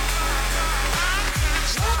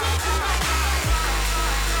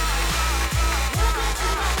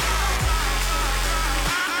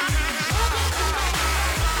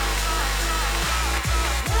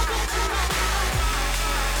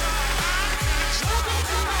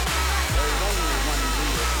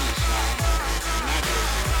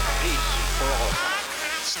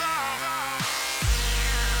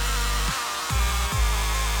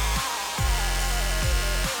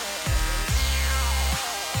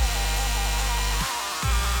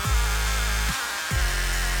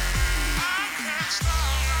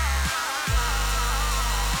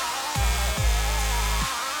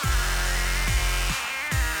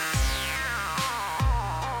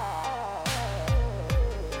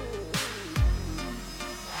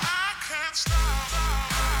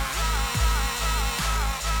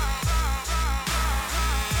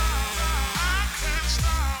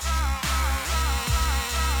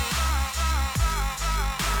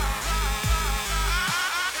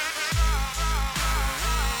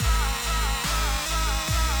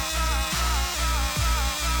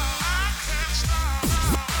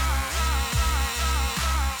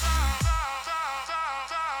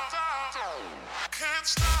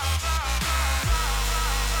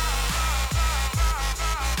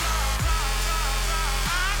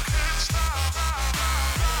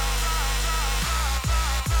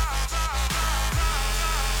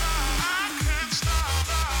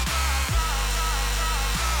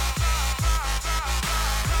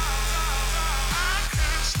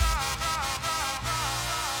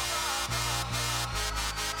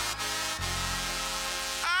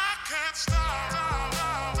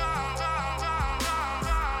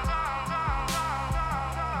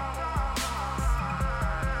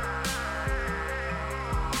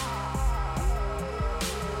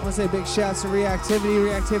 I want to say big shouts to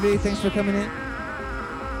Reactivity, thanks for coming in.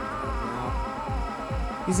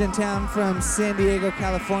 He's in town from San Diego,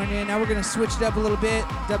 California. Now we're going to switch it up a little bit.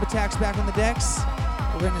 Dub Attack's back on the decks.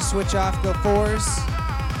 We're going to switch off, go fours.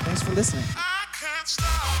 Thanks for listening.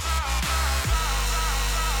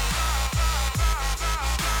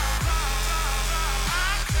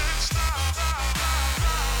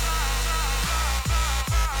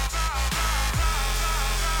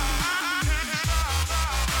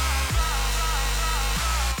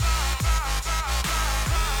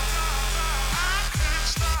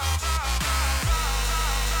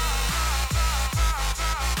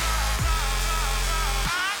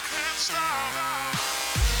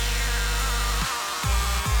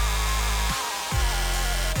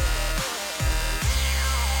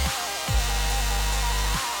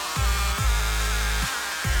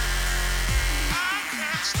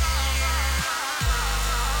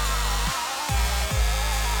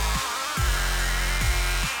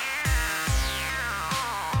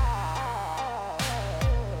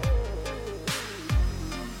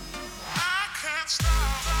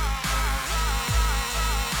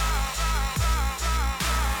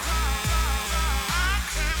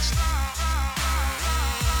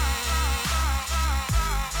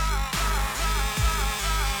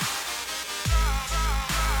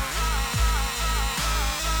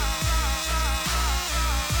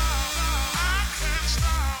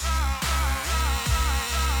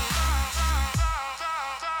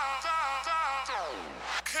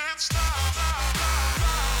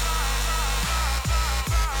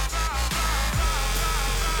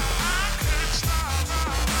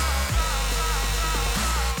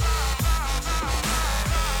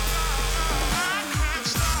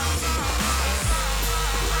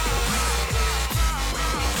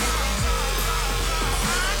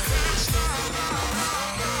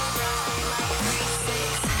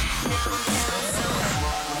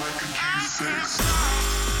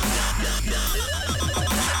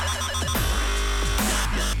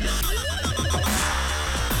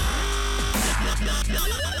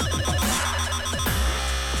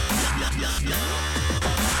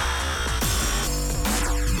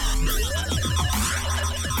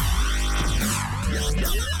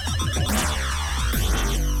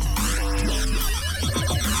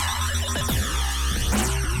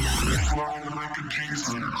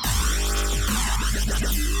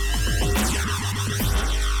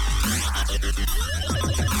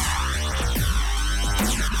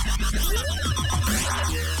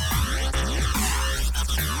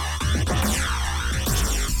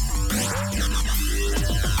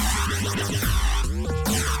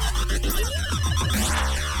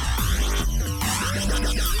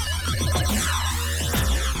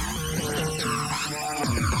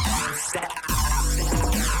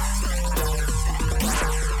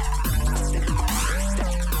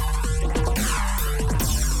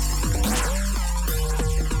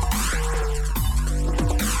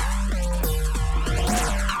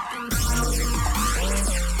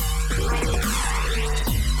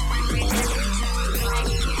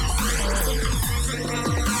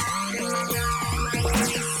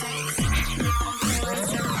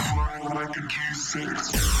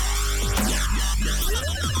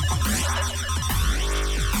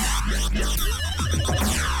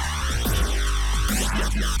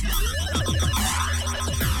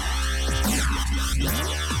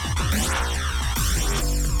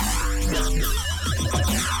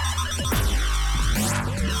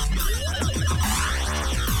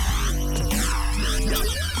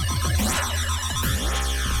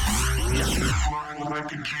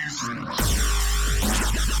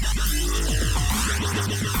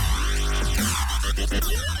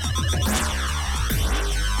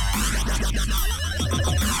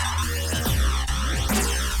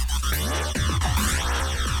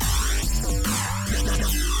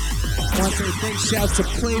 Big shouts to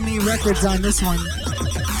Play Me Records on this one.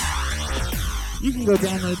 You can go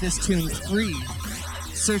download this tune free.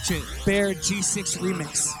 Search it, Bear G6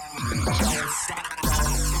 Remix.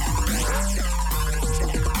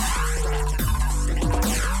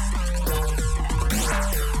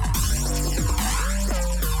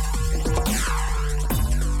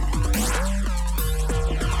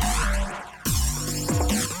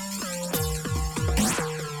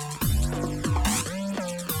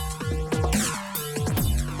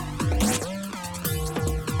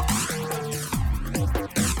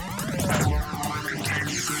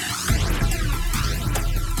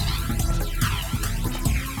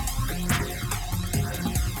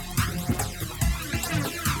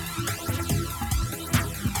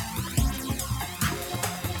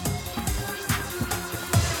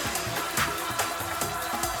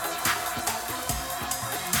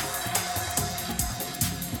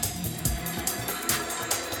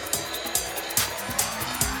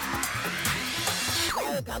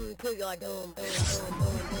 Welcome to your doom. Boom, boom, boom,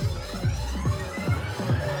 boom.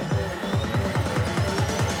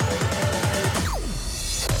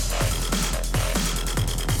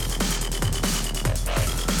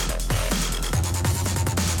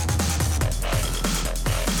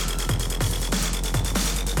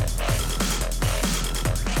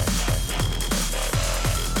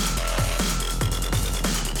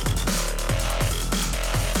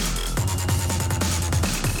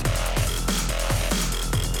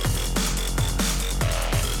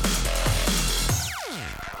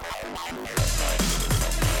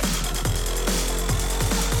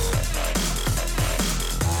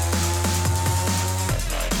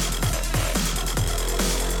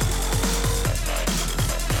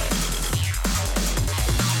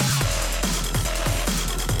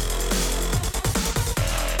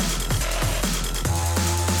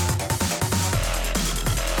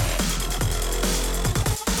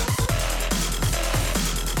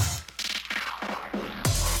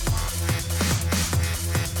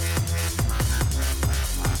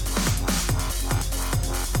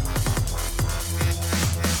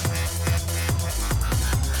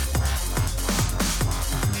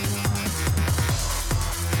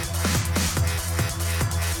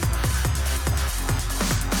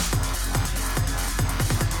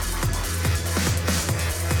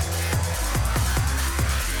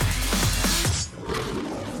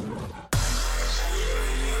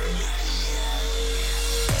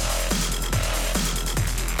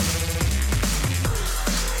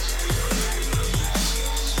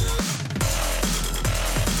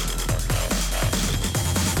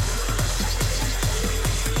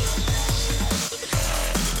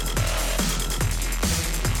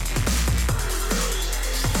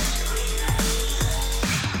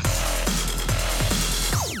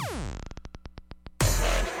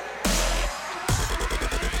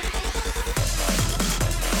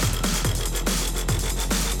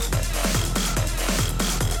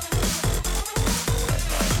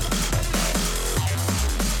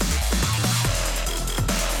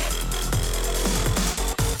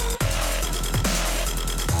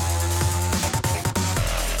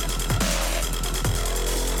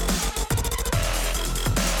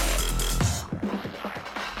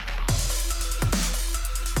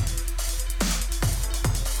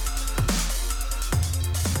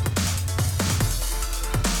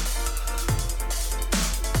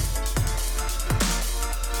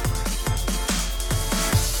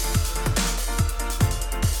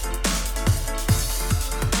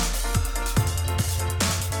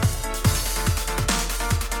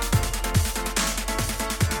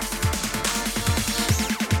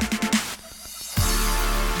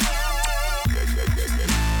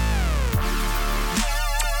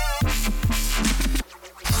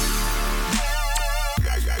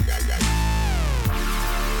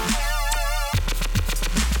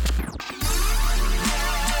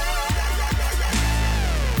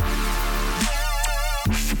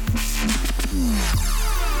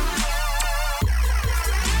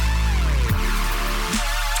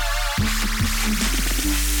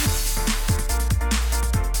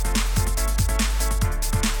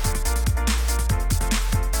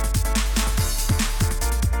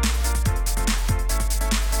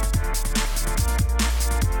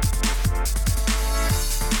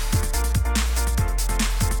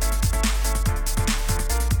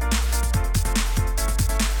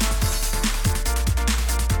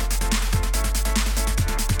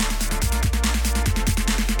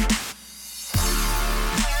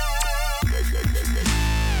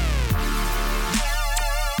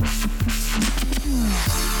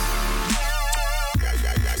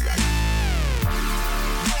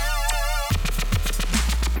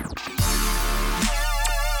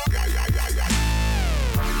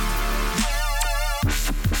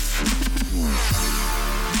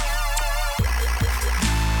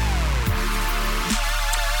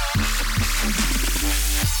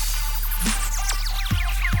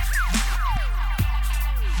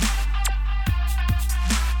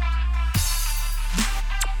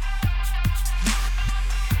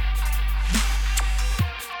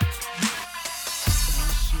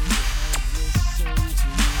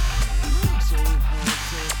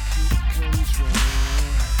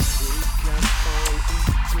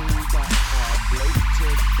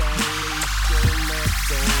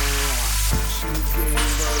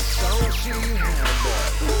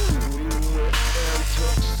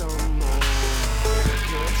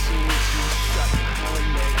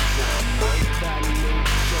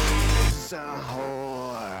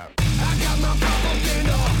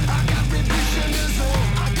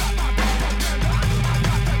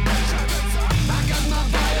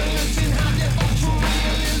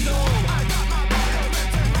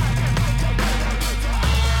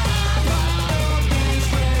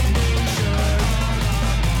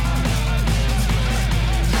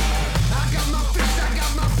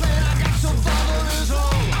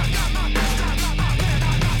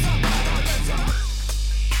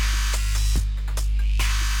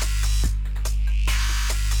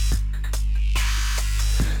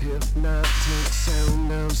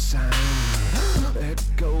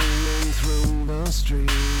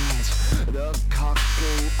 The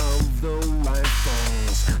cocking of the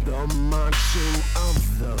rifles, the marching of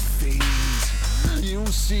the feet. You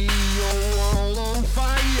see your world on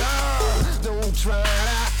fire. Don't try to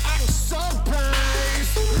act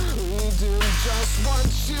surprised. We did just what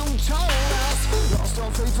you told us. Lost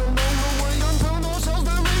our faith along the way until ourselves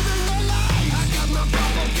believing the lie. I got my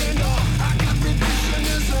propaganda. I got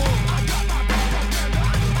revisionism. I got my propaganda.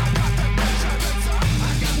 I got the pessimism.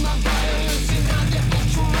 I got my violence and I get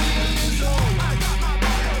ultra-realism. I got my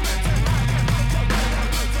violence and I get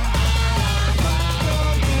ultra-realism. I'm part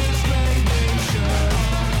of this great nation.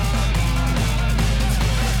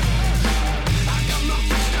 I got my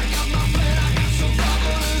fist, I got my plan, I got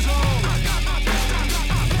survivalism. I got my fist, I got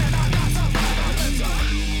my plan, I got survivalism.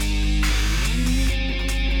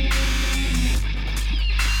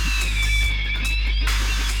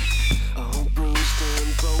 All bruised and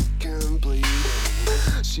broken, bleeding.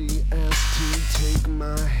 She asked to take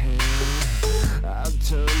my hand. I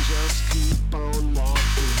turned, just keep on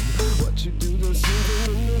walking. What you do to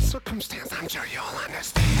something in this circumstance, I'm sure you'll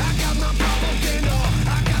understand. I got my propaganda,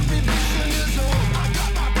 I got revisionism. I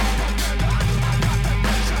got my propaganda, I got the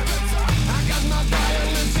pessimism. I got my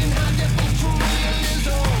violence and I get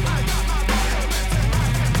ultra-realism. I got my violence and I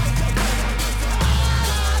get ultra-realism. I'm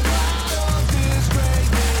part of this great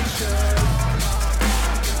nation.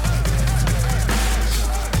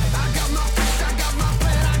 I got my fist, I got my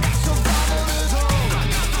plan, I got survivalism. I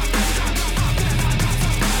got my fist, I got my plan, I got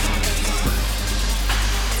survivalism.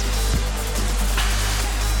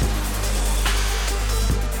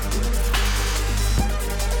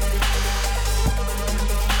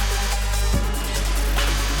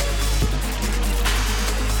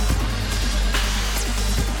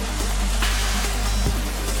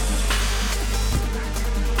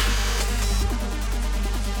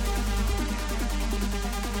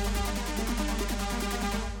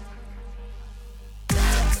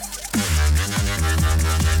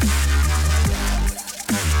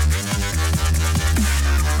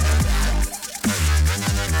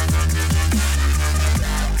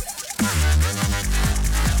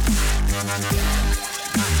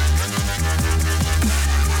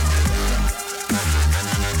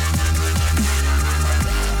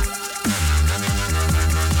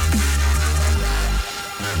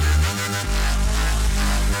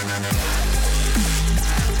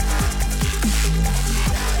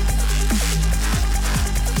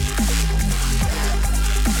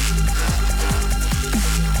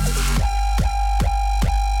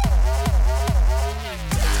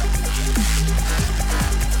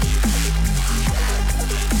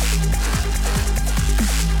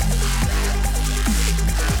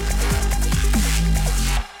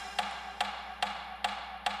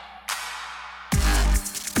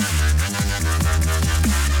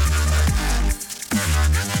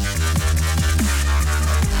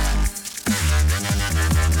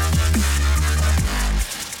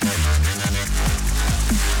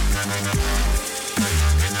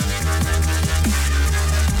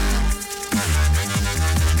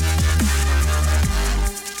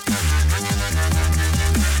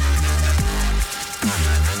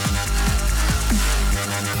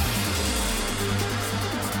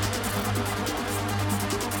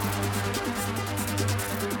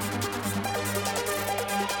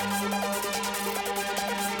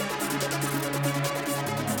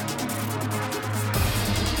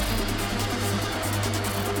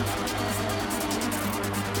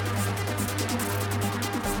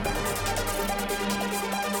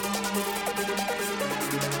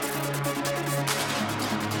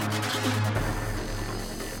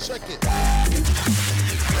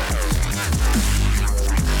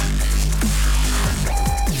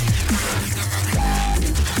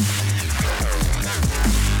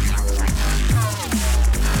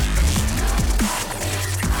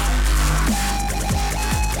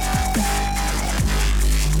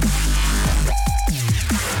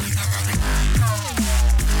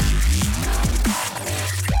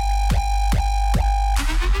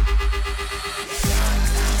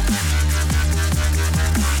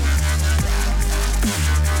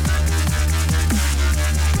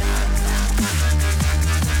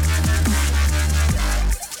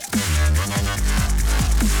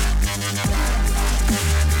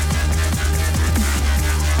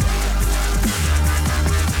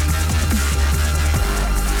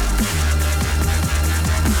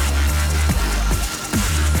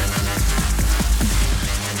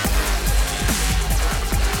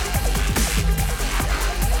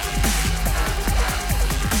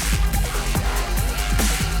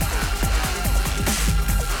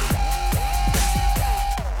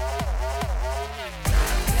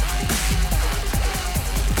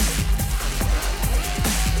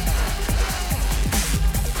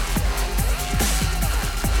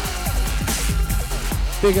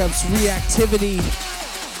 Big ups Reactivity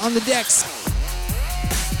on the decks.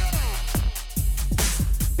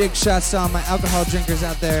 Big shots to all my alcohol drinkers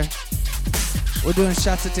out there. We're doing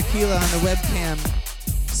shots of tequila on the webcam.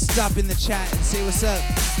 Stop in the chat and say what's up.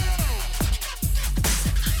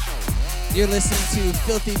 You're listening to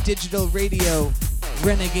Filthy Digital Radio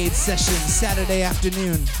Renegade Session Saturday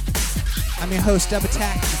afternoon. I'm your host, Dub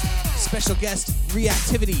Attack. Special guest,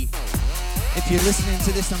 Reactivity. If you're listening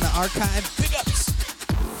to this on the archive, big ups!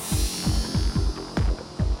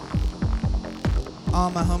 All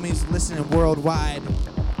my homies listening worldwide.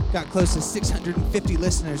 Got close to 650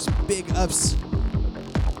 listeners. Big ups.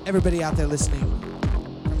 Everybody out there listening.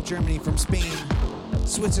 From Germany, from Spain,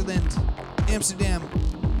 Switzerland, Amsterdam,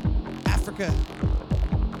 Africa.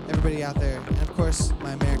 Everybody out there. And of course,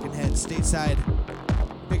 my American head, stateside.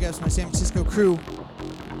 Big ups my San Francisco crew.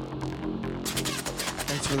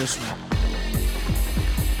 Thanks for listening.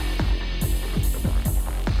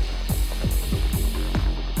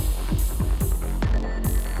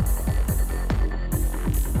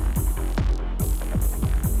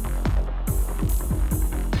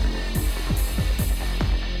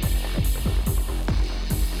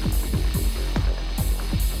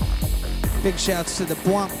 Big shouts to the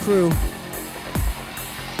Bwomp crew.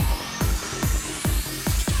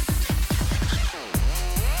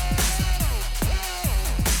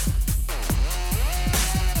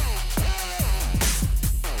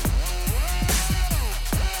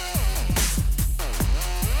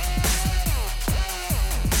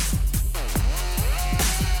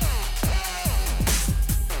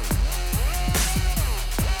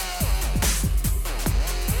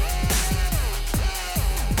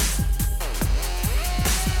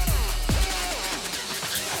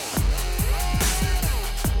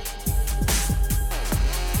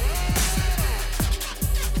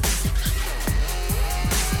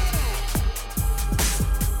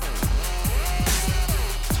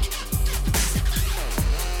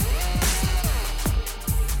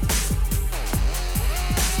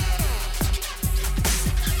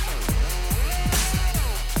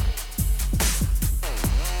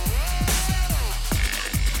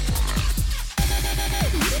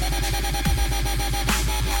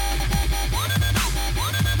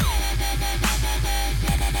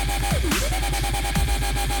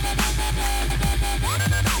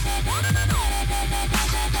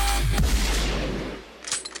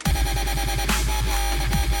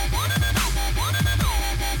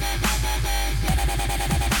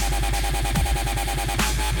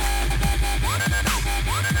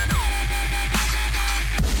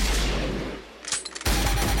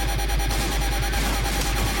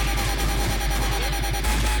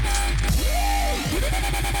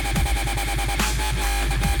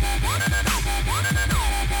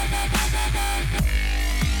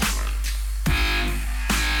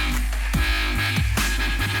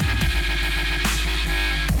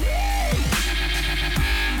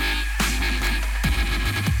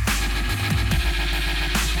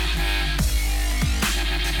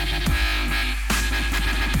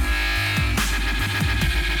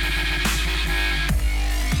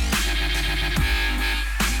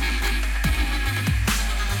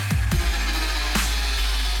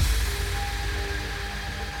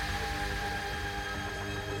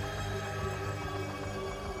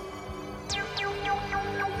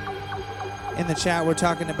 In the chat, we're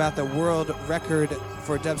talking about the world record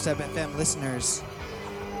for Dubstep FM listeners.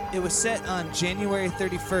 It was set on January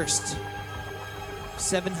 31st,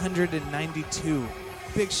 792.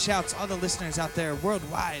 Big shouts, all the listeners out there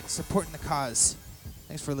worldwide supporting the cause.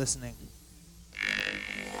 Thanks for listening.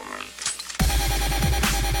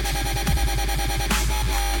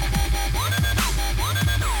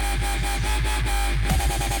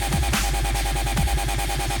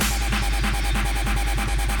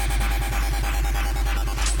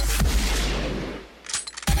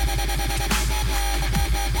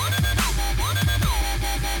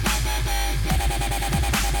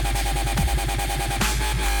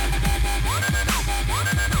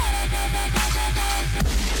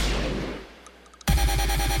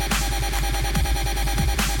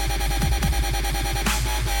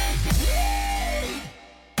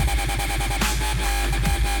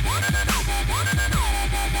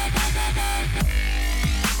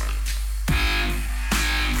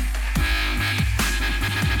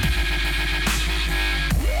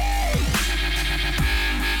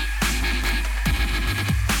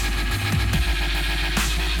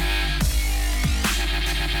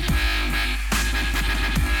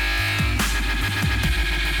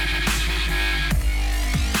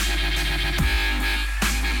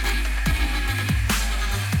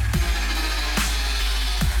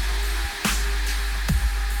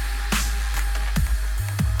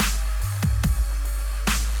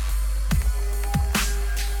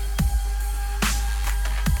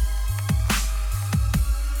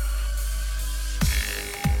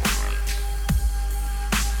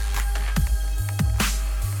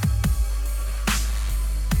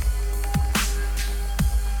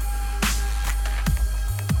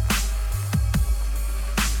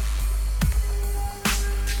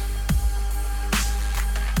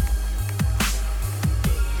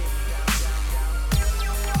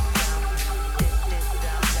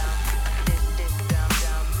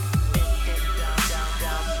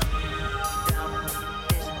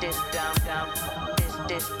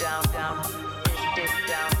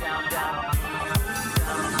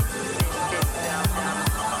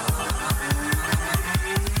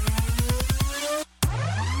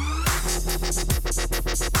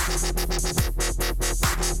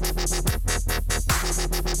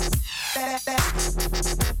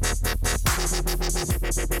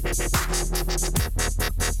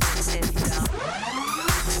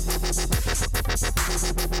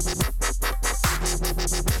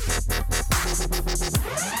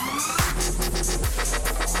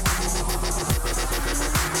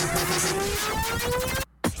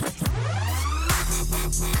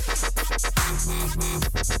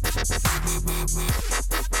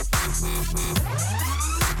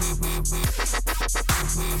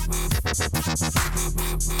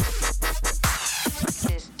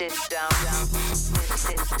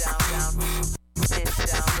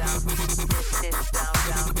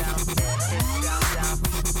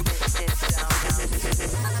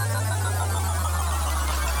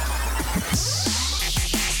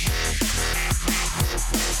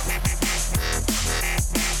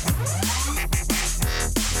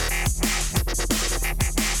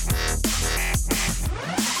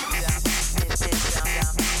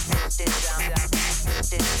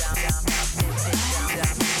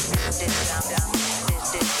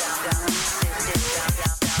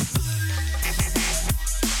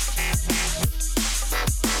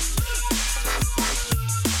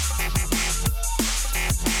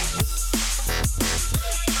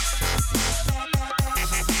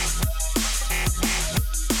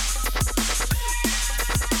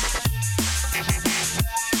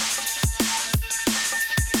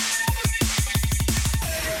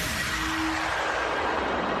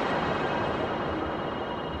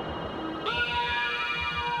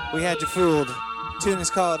 We had you fooled. The tune is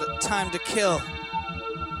called Time to Kill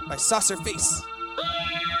by Saucer Face.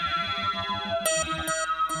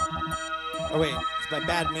 Oh wait, it's by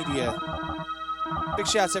Bad Media. Big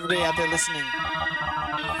shouts to everybody out there listening.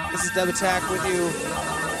 This is Dub Attack with you.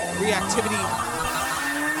 Reactivity.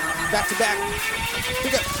 Back to back.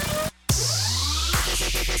 Pick up.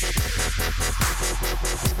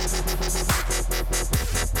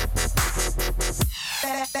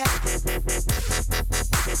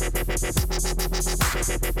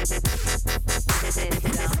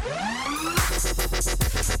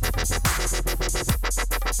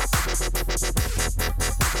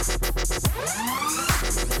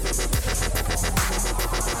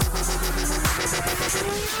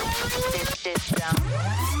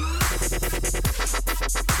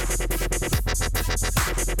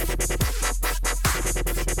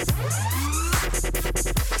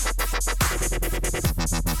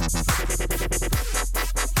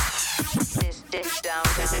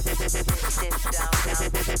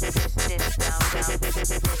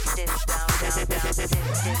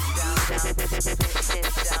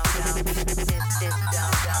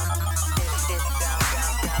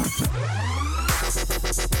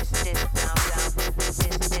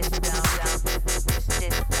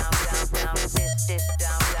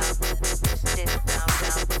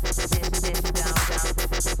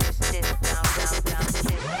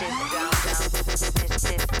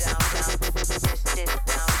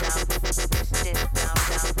 This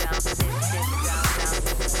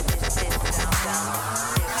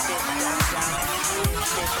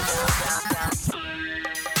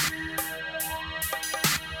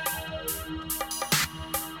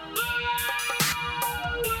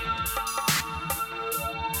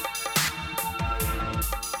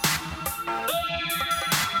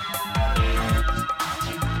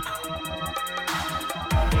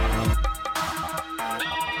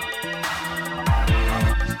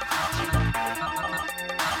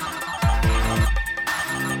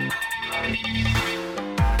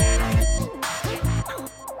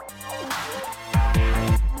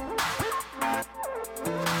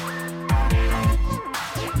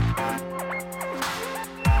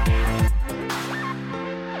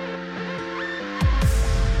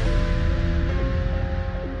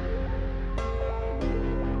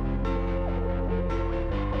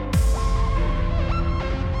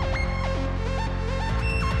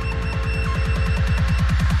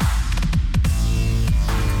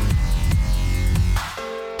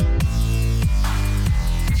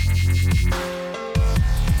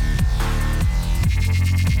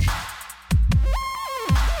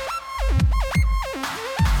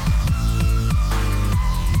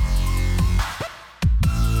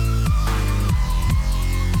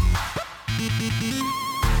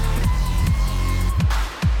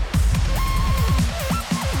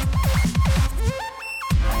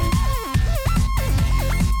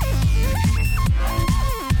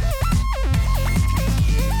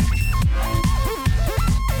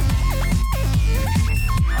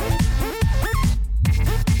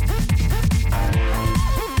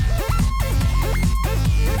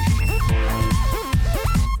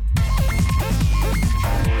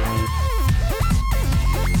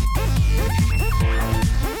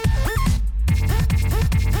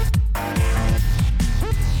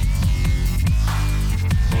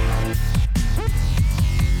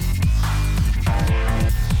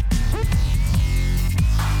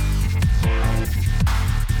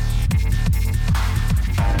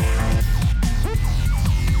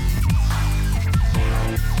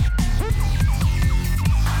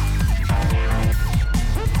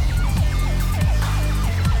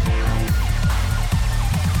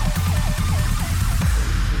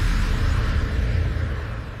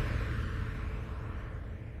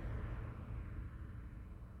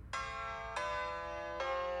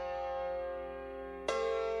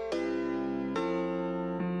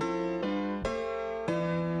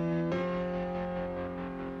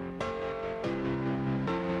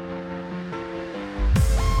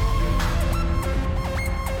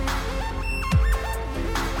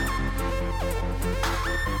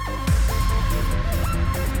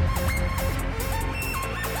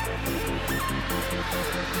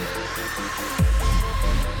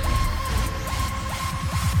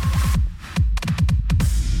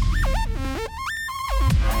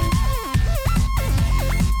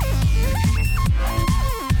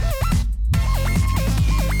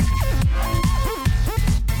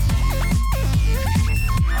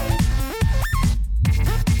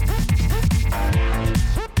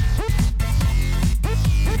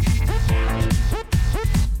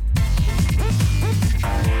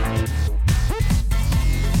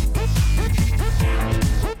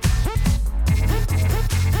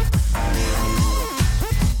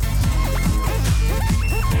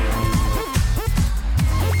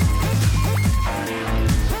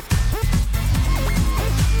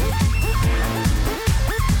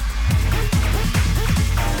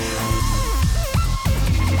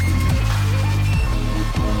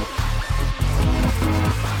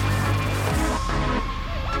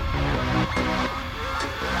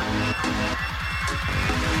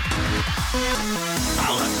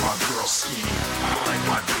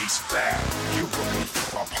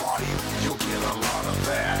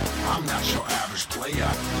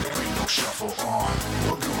shuffle on.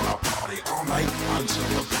 We're gonna party all night until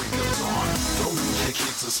the break of dawn. Don't music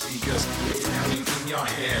hits the speakers, it's pounding in your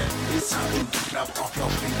head. It's time to get up off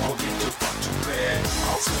your feet or get to fuck to bed.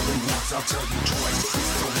 I'll tell you once, I'll tell you twice.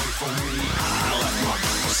 It's the way for me. I like my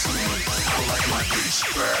girls skinny, I like my bass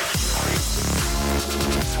fat.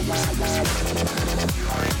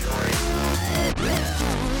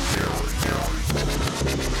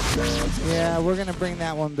 Yeah, we're gonna bring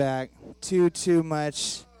that one back. Too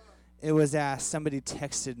much. It was asked. Somebody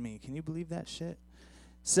texted me. Can you believe that shit?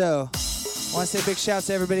 So, I want to say big shouts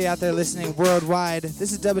to everybody out there listening worldwide.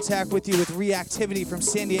 This is Dub Attack with you with Reactivity from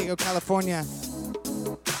San Diego, California.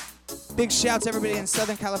 Big shouts to everybody in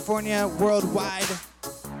Southern California, worldwide.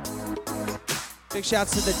 Big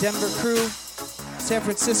shouts to the Denver crew, San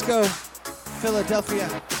Francisco, Philadelphia.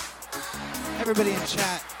 Everybody in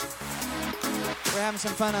chat. We're having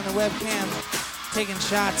some fun on the webcam, taking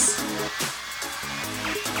shots.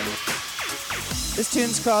 This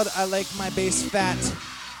tune's called I Like My Bass Fat,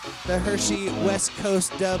 the Hershey West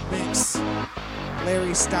Coast dub mix,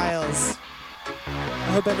 Larry Styles.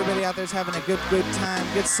 I hope everybody out there's having a good time,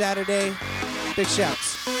 good Saturday. Big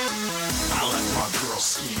shouts. I like my girl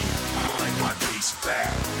skinny, I like my bass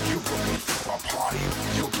fat. You put me for a party,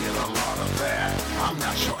 you'll get a lot of that. I'm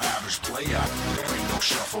not your average player, there ain't no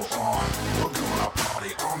shuffle on. We're gonna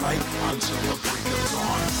party all night until the break of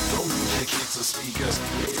dawn. Don't music hits the speakers,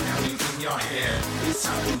 it's pounding in your head. It's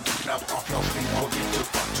time to get up off your feet or get to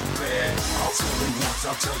fuck to bed. I'll tell you once,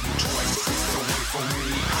 I'll tell you twice. It's the way for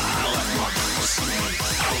me. I like my girl skinny,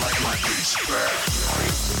 I like my bass fat.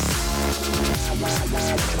 I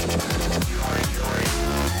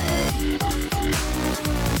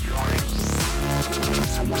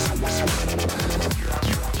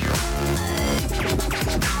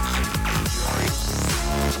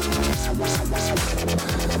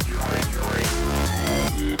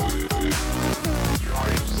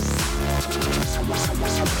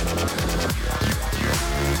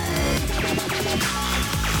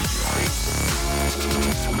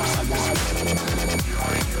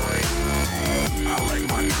like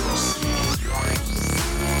my girl skinny.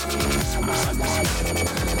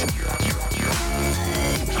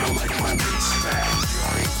 I like my bass fat.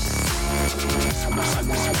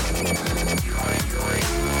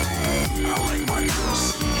 I like my girl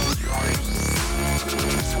skinny. I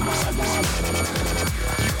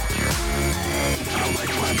like my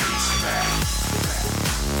bass fat.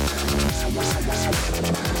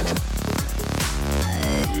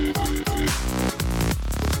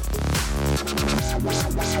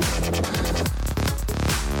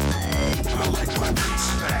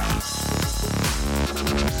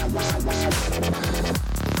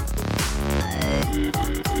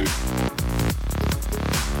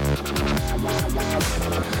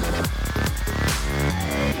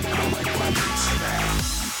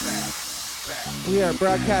 We are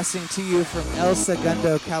broadcasting to you from El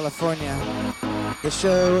Segundo, California. The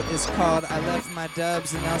show is called I Left My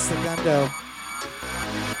Dubs in El Segundo.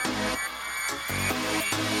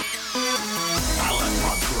 I like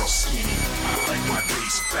my girl skinny, I like my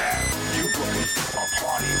bass fat. You put me for a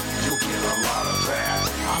party, you'll get a lot of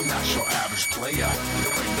that. I'm not your average player,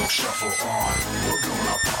 there ain't no shuffle on. We're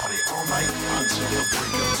gonna party all night until the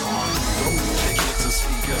break of dawn. Don't music hits the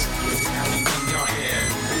speakers, it's pounding in your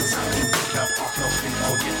head. It's time to wake up off your feet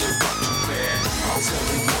or get to fuck to bed. I'll tell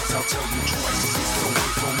you once, I'll tell you twice, it's the way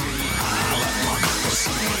for me. I like my girl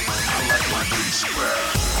skinny, I like my bass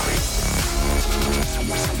fat.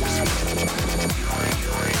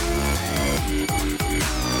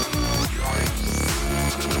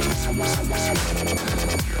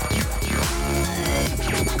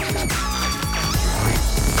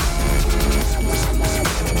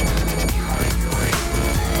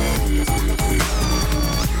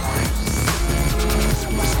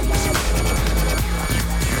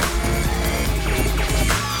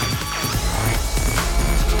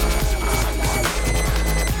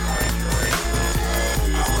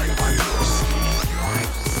 I like my girl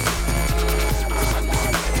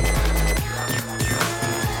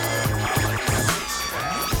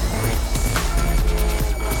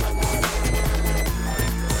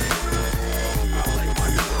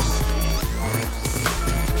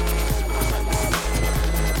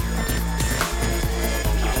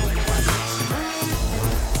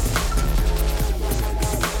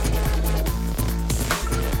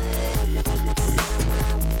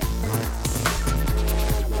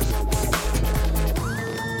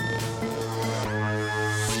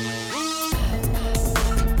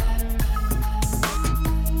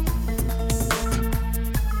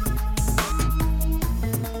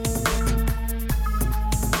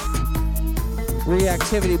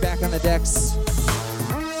Reactivity back on the decks.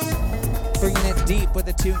 Bringing it deep with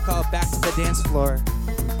a tune called Back to the Dance Floor.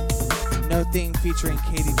 No Thing featuring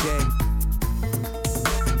Katie J.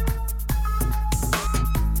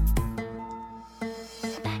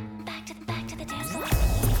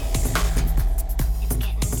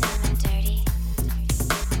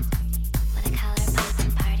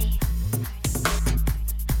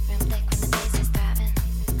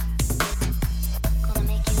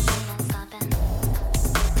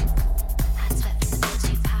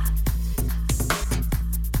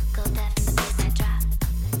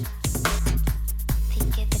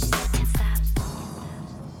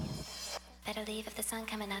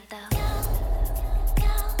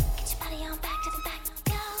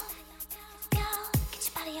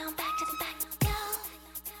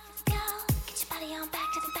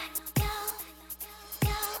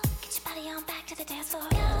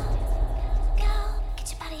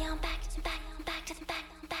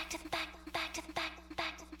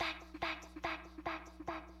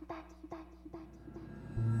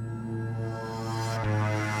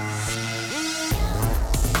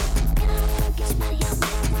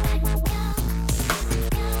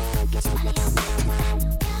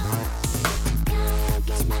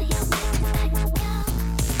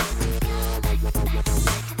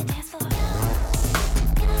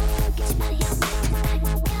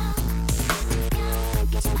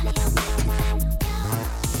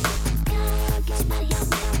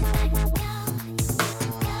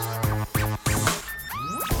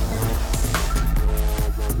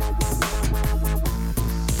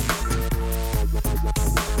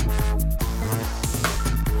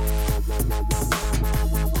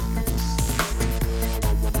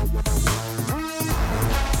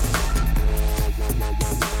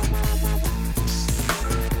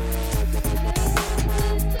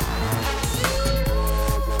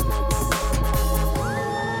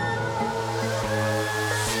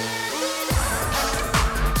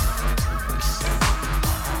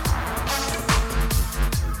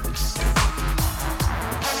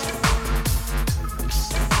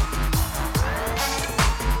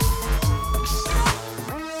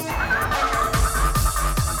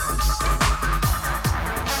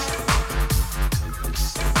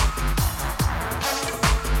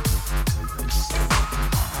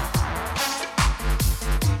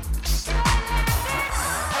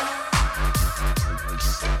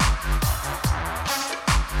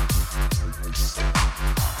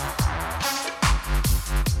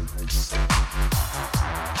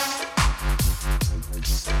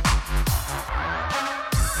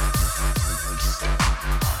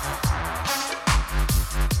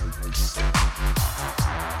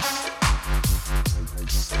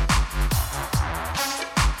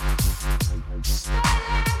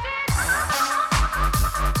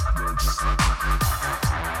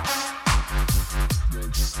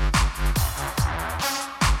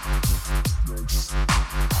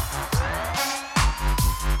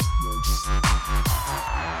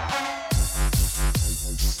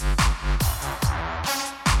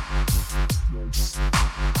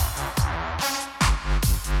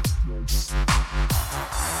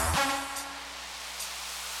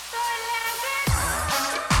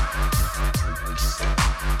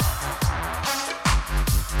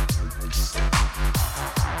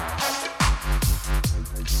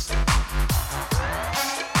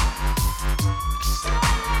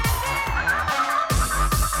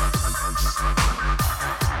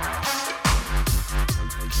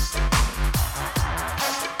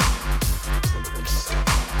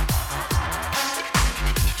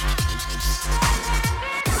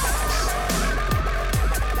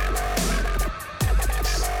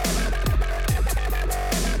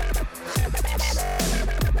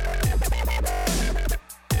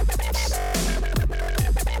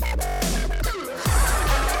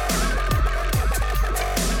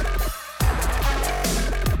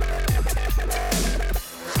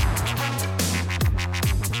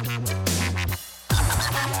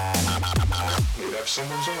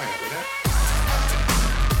 someone's aware with it.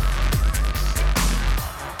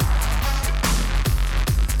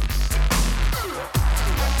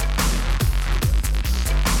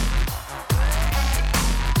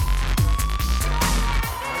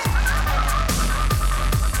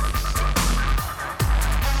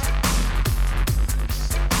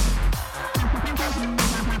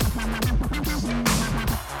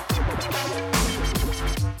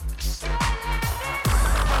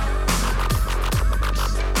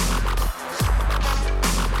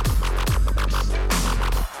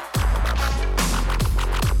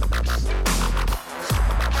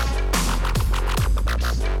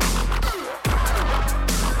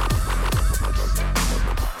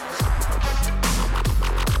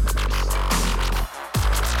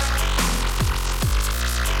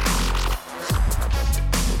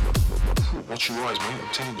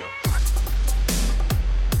 I'm telling you.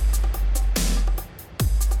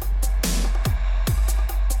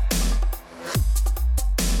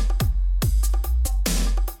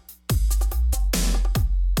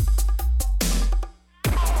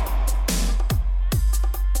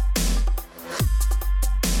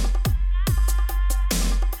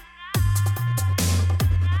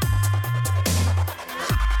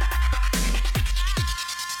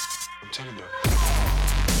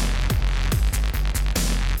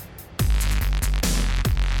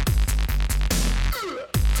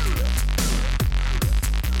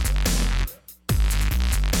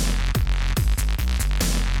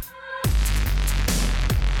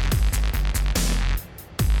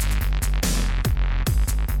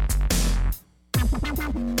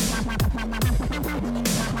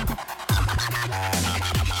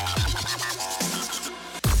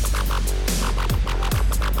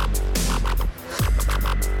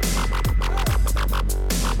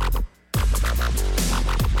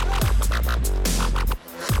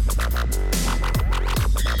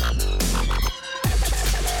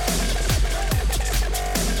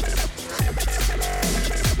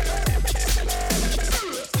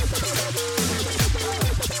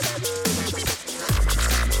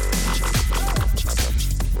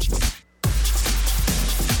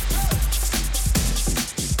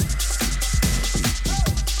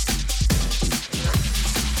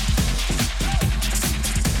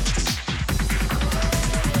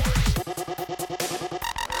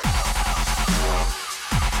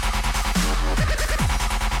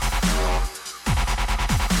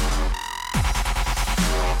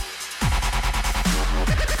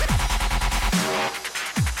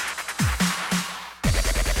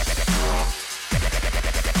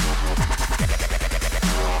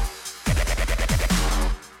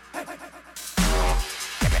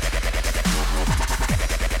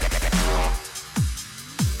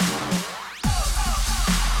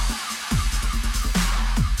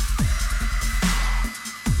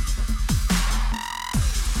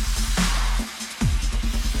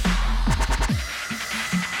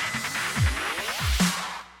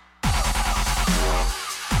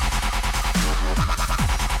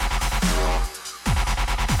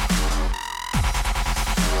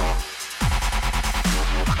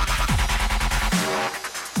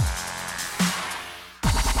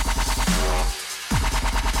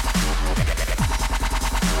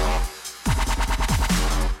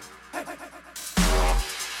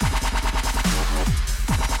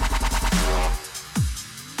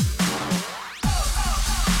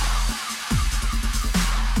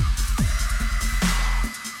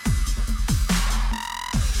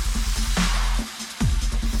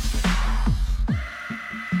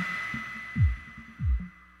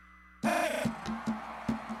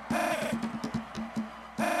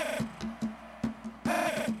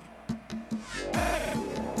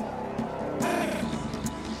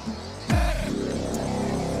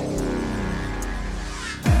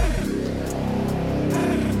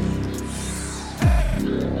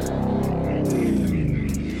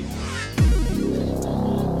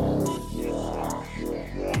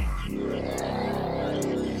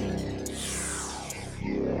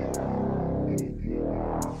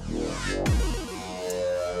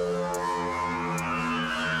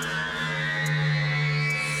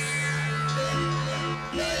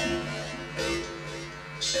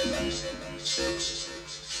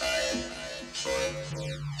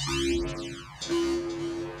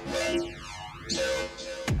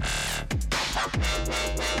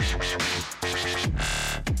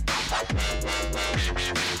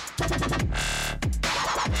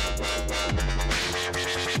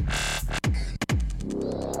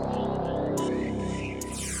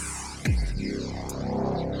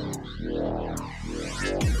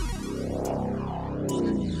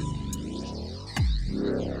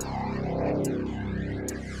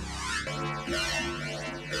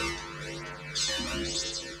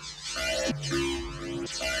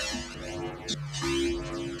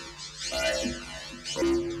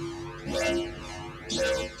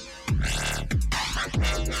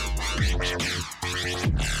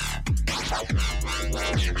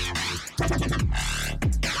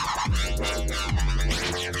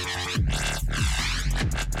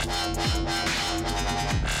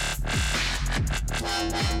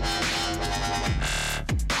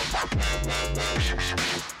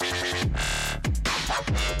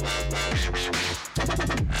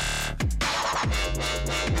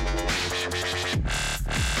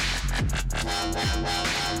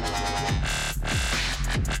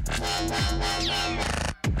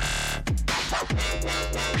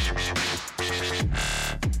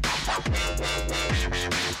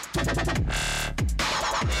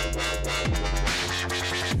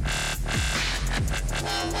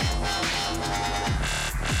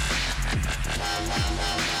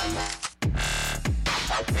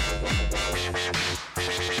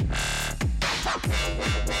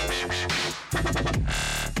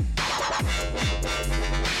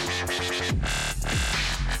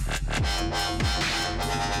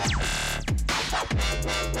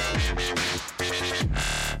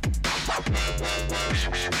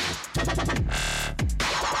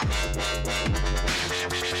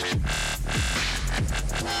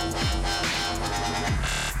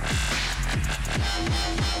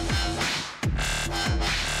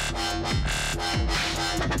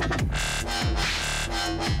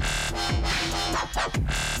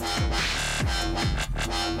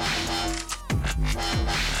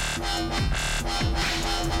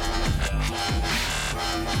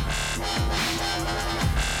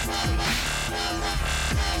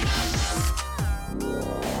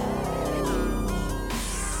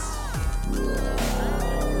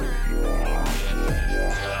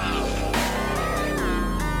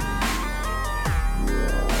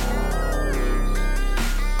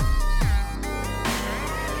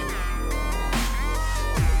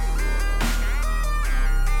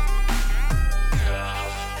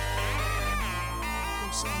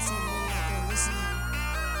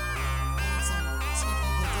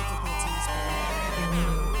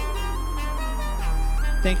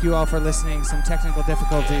 Thank you all for listening. Some technical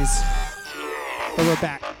difficulties, but we're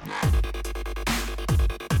back.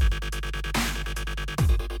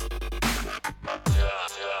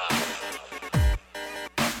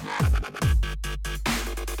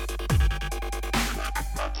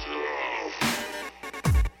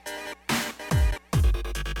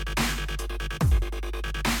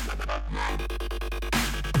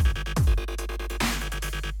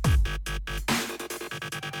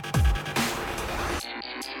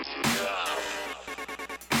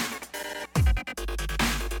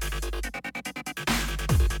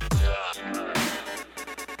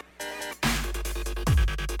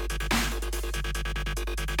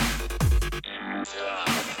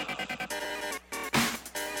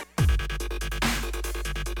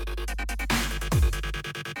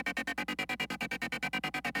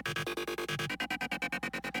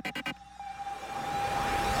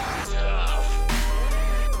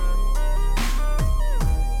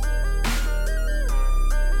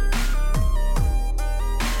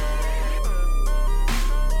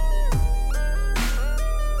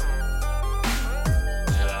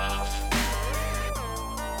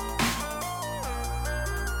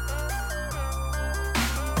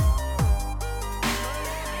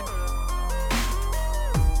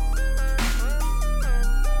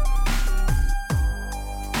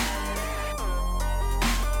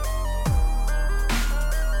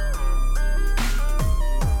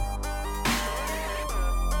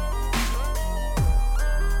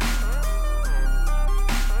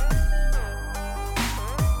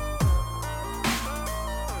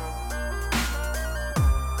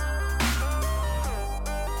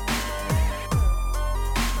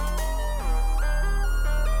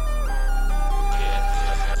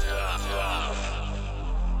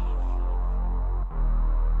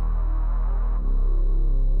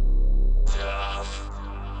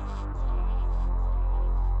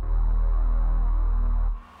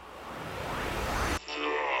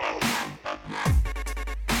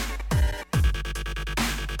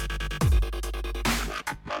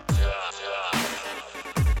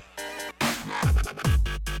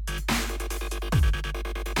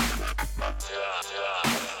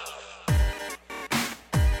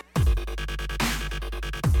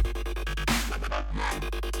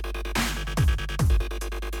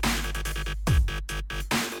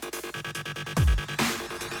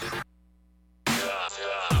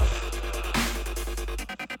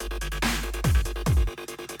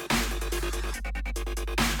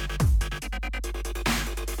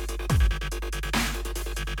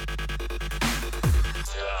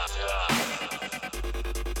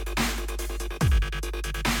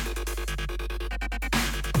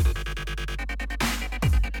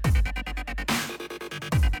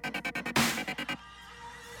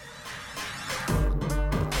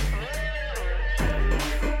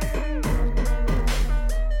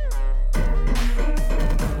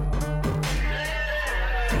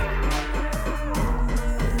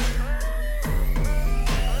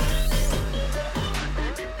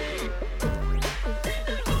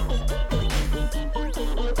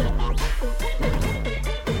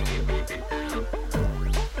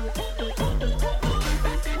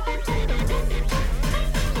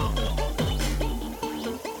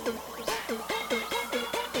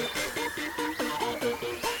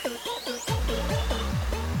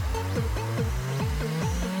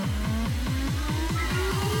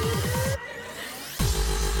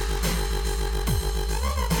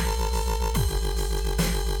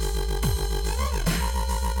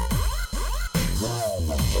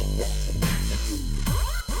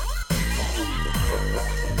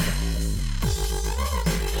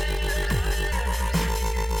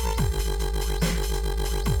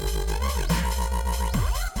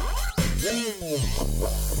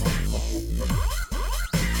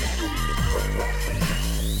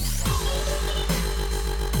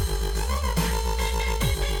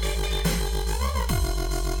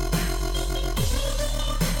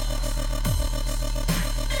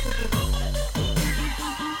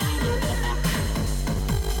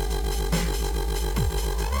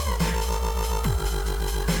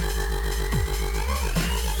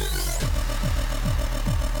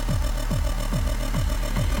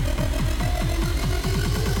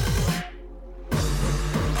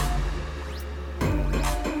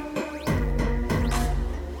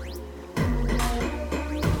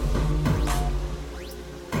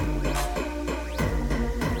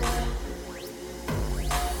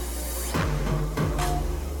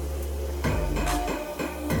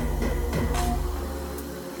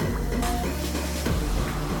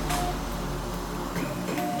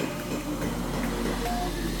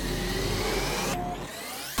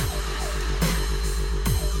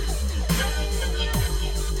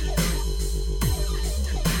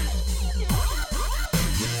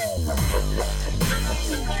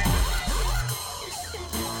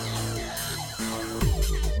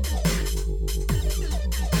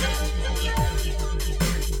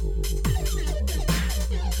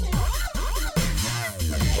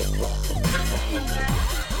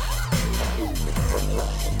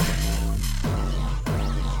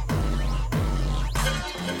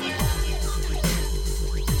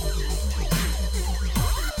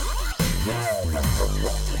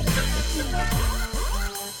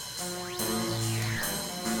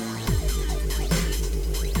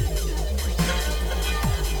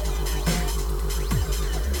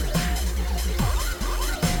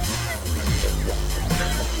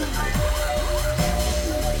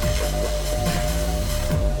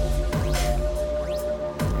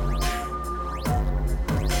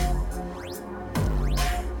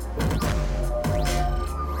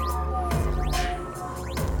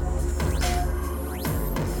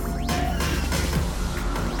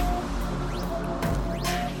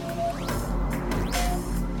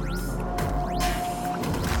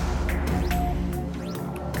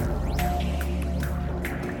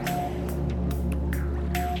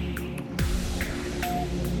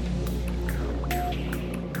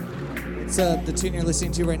 The tune you're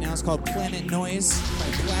listening to right now is called Planet Noise by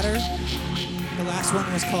Platter. The last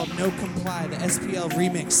one was called No Comply, the SPL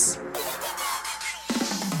remix.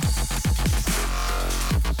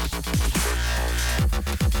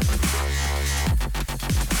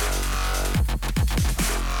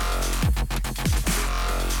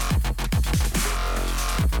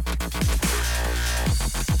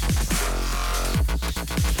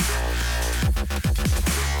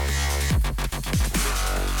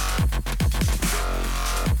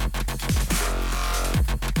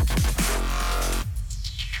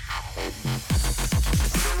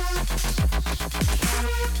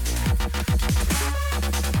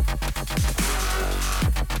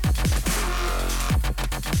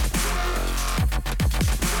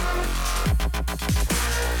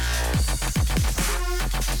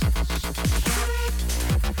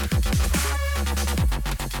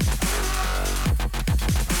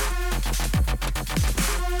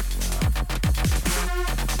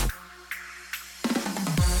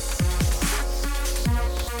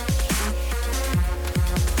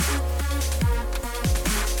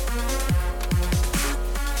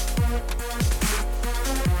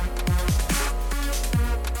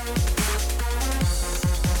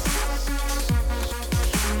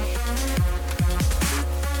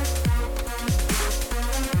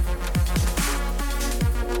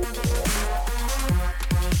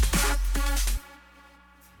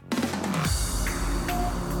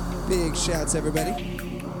 Big shouts, everybody.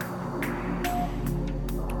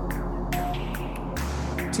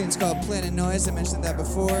 Tune's called Planet Noise. I mentioned that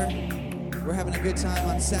before. We're having a good time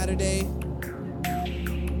on Saturday.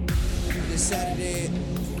 This Saturday,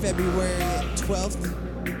 February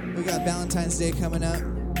 12th. We got Valentine's Day coming up,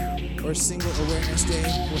 or Single Awareness Day,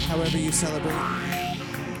 or however you celebrate.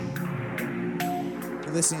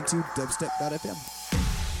 You're listening to dubstep.fm.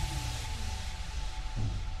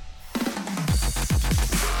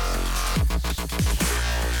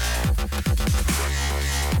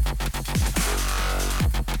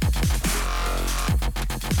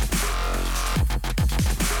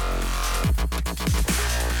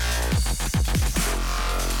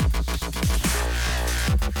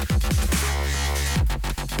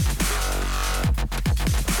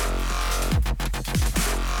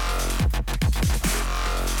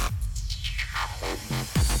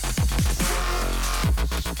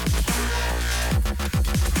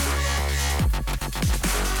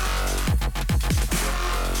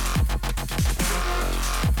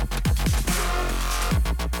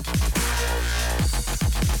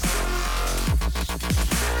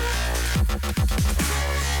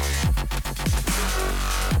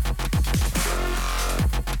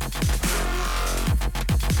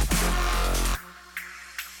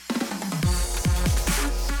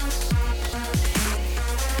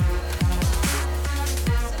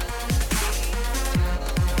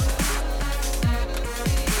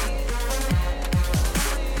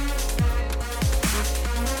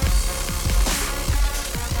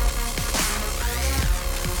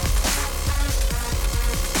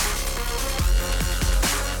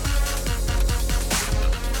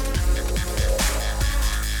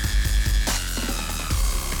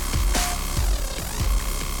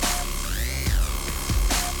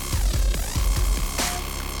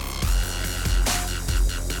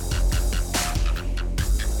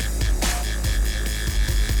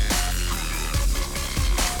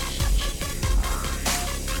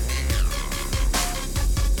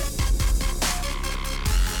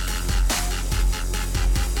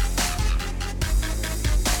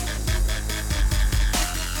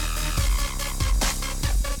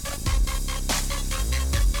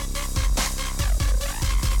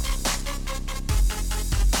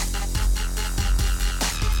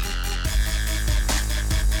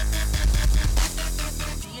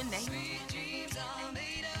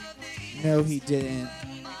 No, he didn't.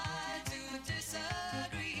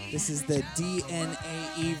 This is the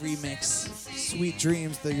DNAE remix. Sweet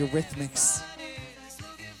Dreams, the Eurythmics.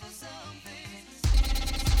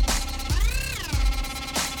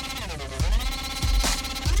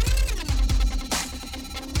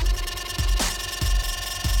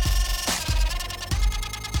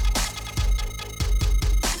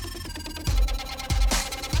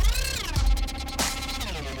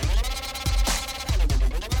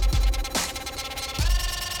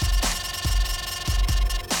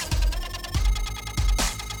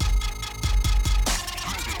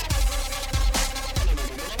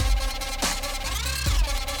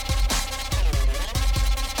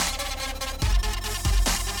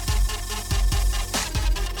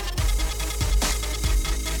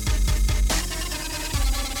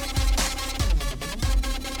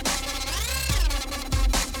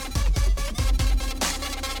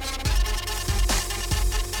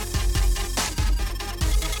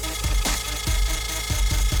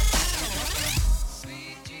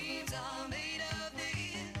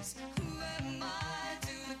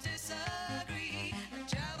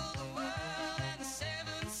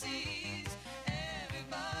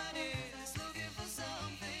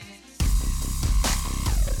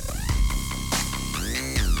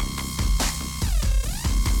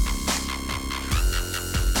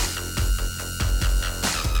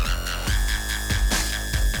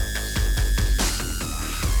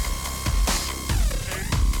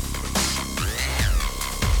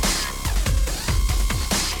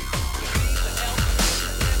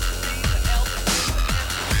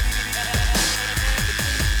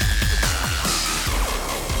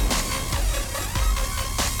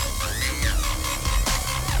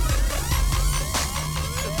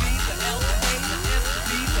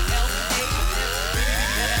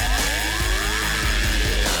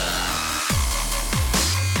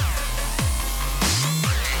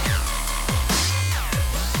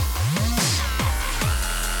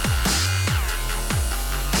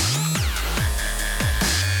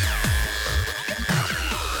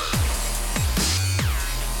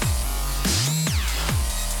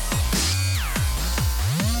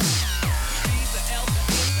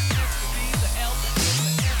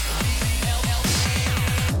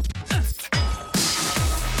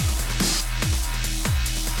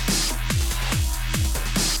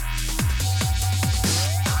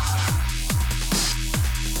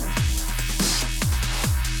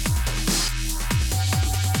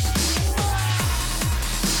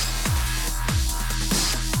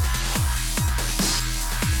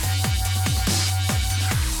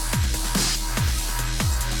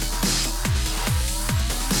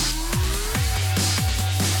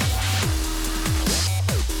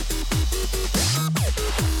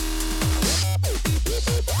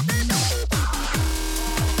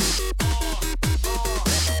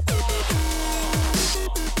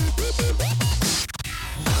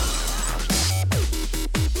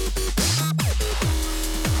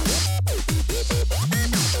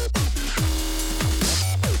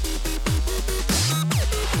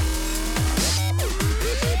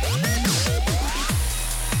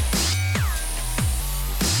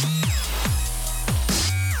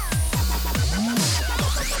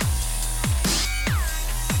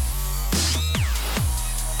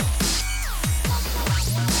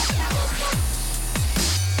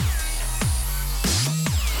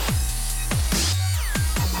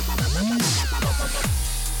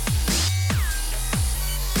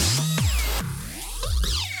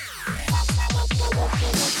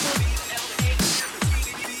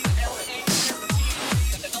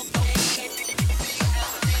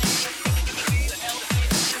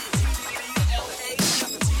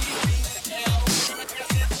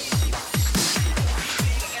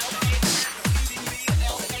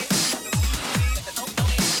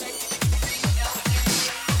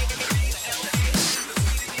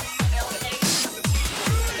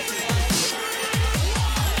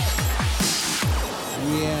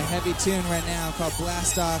 heavy tune right now called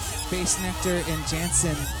Blast Off, Bass Nectar and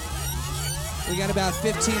Jansen. We got about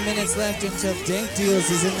 15 minutes left until Dank Deals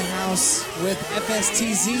is in the house with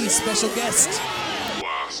FSTZ special guest.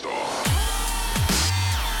 Blast off.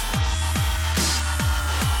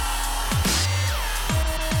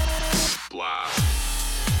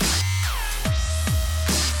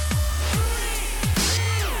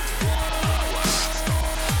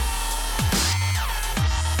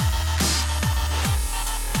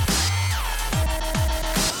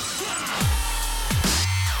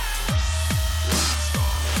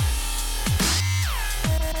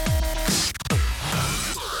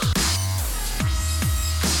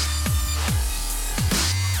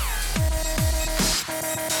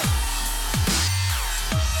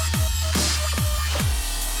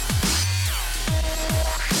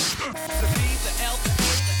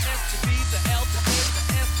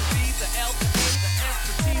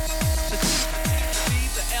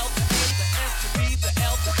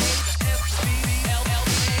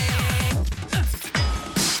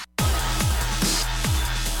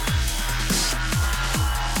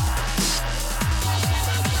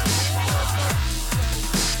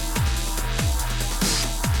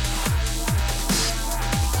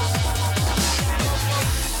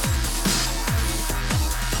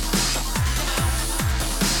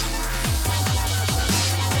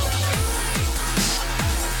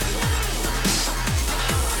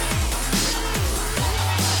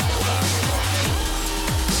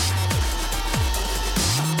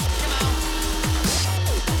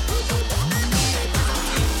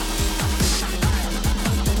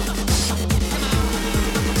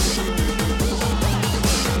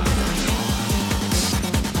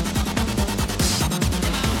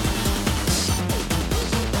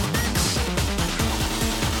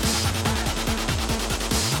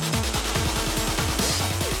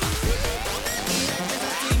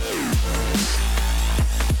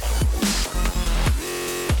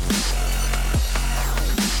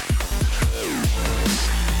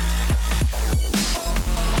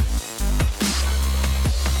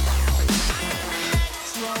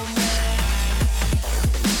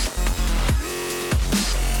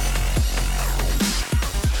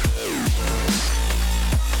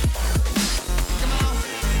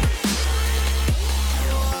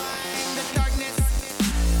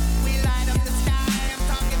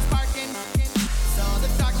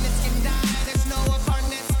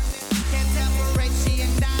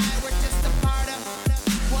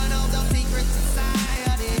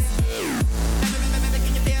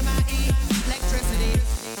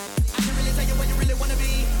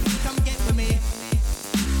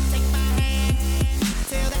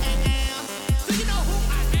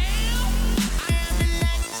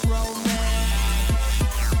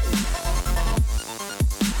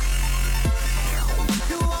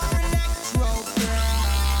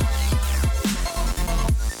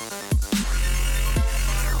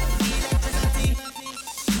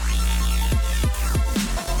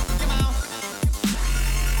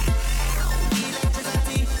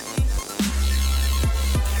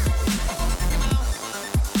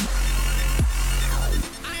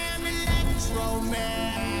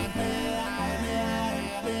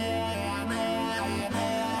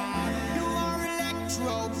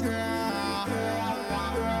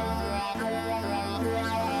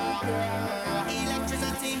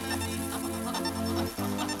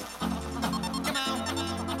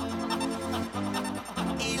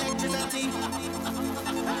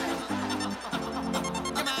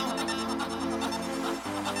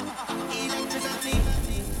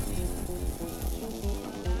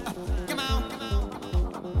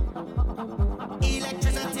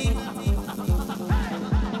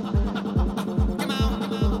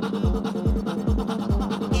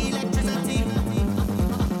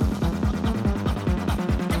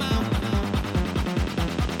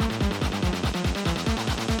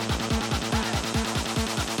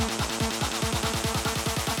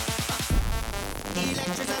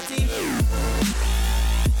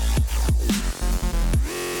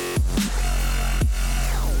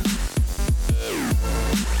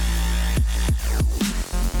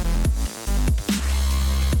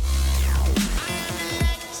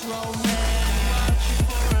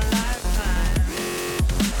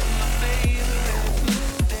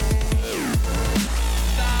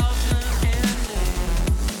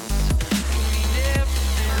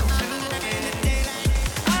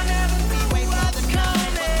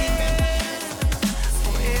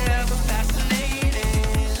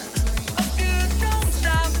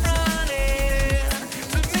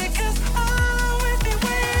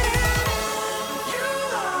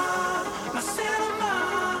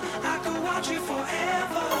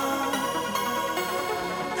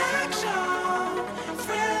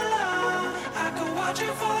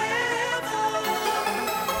 you forever.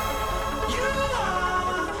 You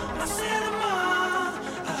are my cinema,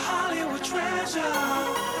 a Hollywood treasure.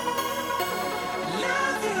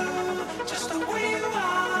 Love you just the way you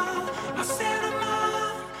are, my cinema,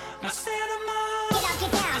 my cinema.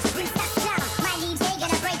 Get down, Bruce, that's down. My leaves, they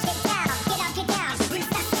gonna break it down. Get down, Bruce,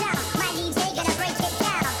 that's down. My leaves, they gonna break it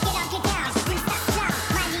down. Get down, Bruce, that's down.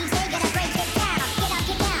 My leaves, they gonna break it down.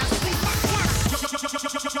 Get down, Bruce, that's down.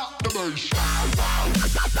 Drop the bass.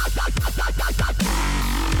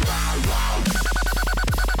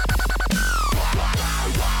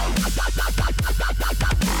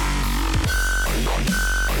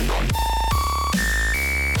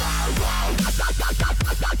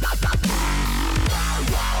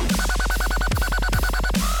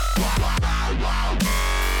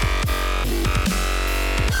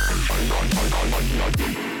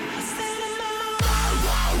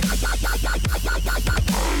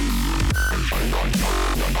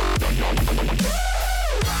 Cinema.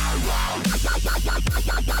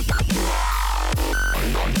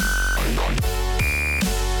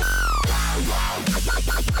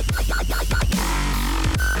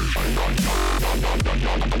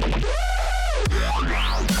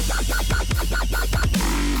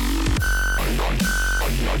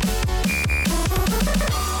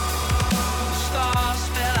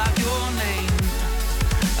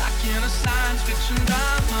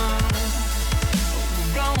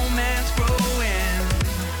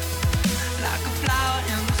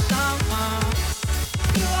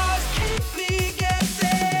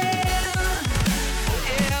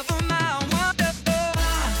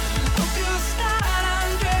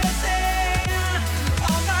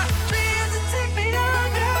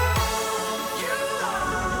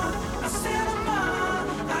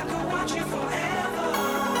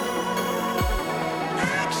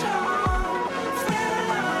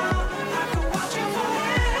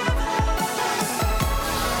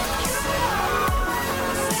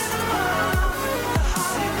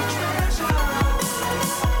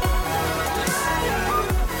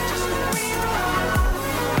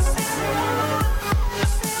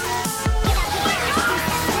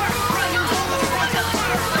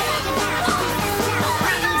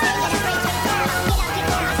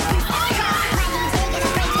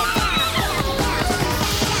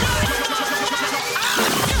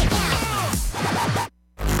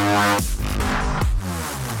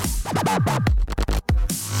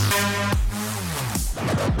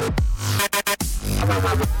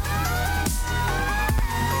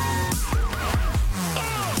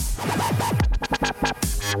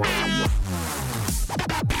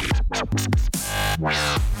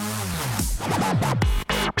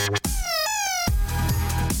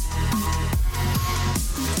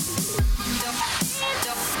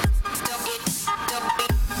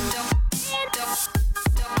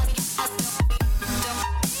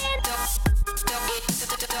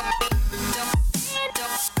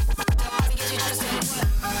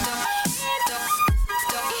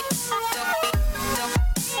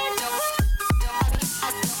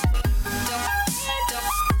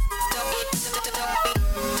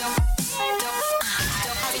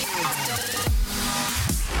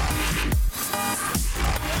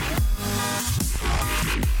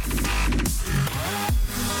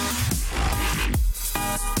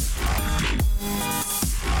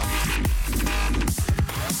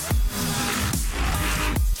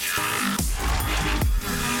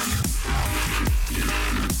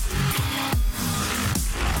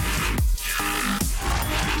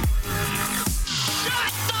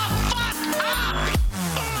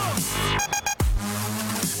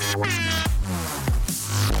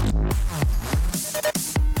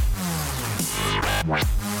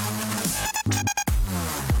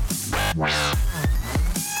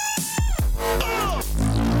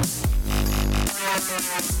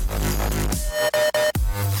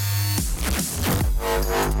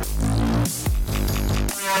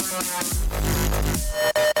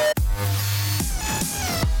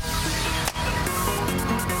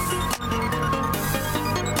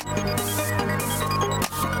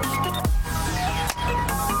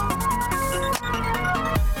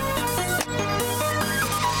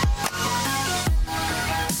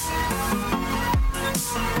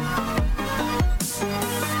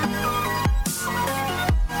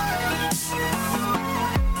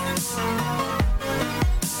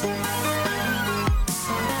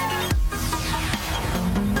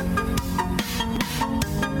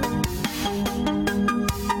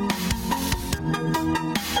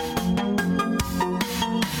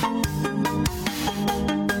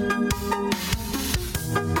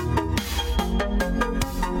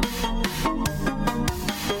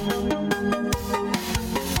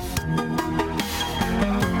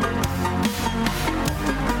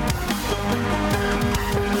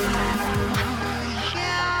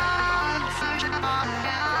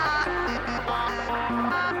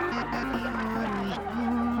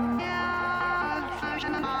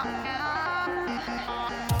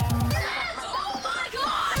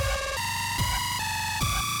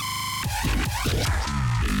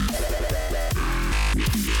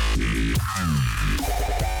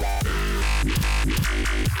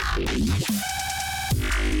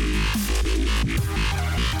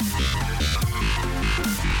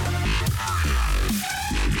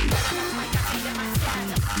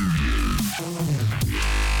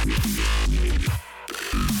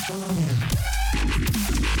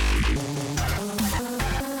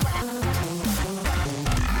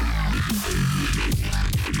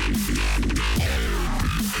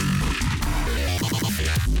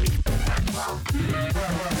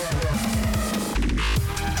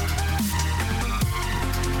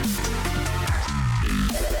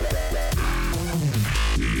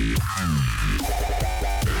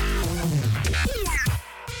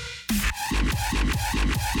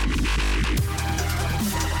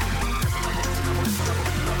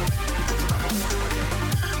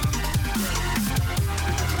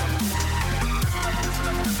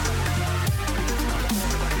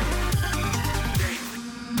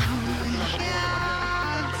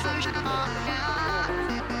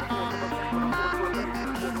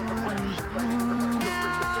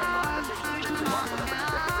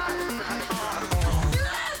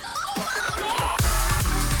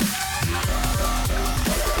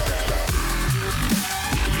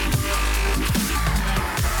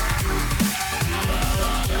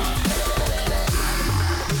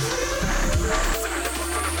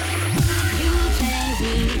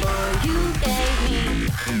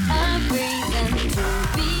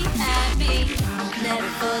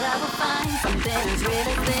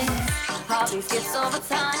 Hobbies gets over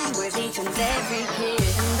time with each and every kid.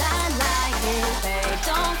 And I like it, babe,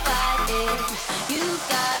 don't fight it. You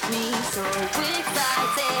got me so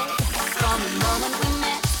excited. From the moment we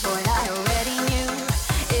met, boy, I already knew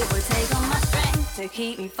it would take all my strength to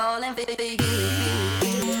keep me falling for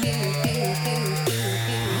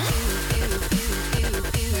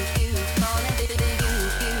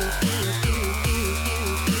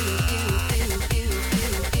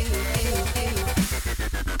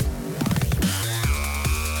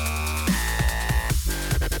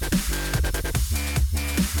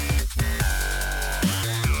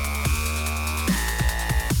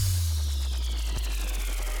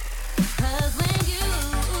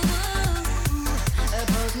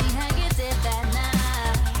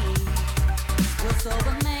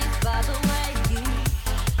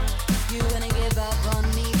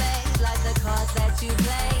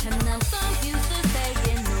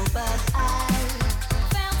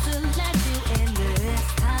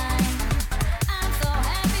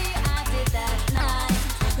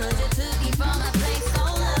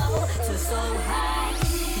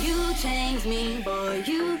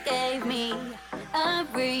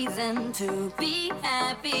to be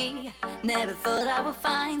happy. Never thought I would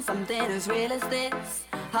find something as real as this.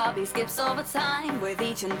 Hobby skips over time with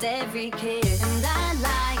each and every kiss. And I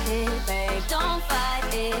like it, babe, don't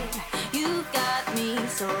fight it. You got me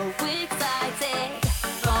so excited.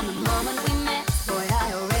 From the moment we met, boy,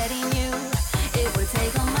 I already knew it would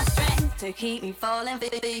take all my strength to keep me falling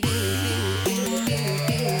for you.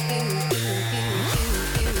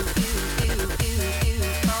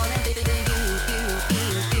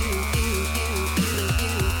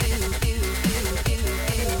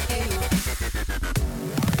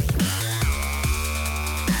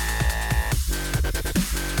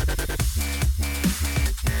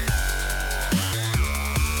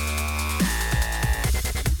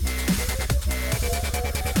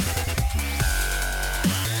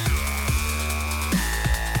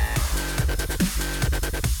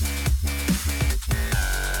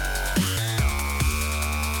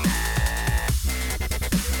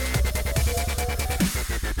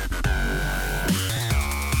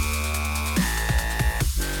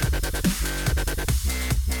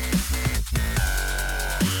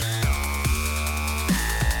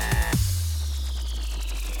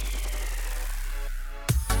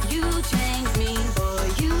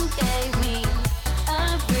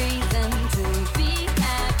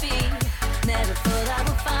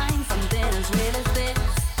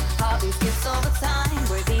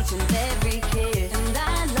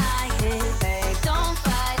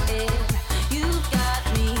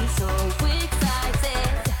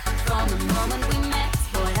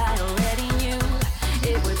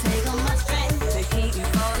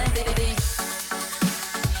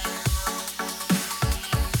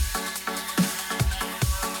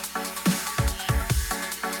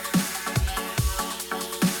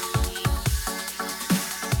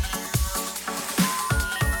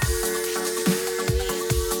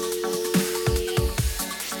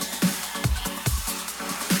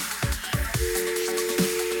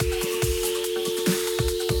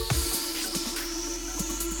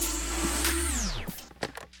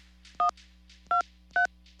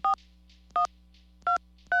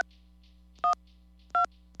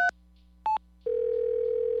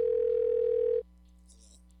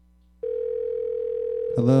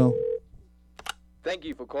 Hello. Thank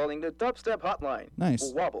you for calling the Dubstep Hotline.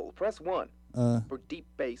 Nice. For Wobble, press 1. For deep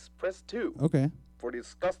bass, press 2. Okay. For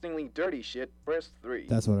disgustingly dirty shit, press 3.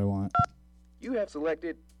 That's what I want. You have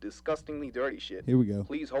selected disgustingly dirty shit. Here we go.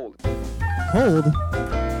 Please hold. Hold?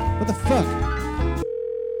 What the fuck?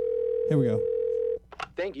 Here we go.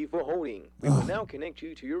 Thank you for holding. We will now connect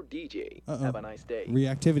you to your DJ. Have a nice day.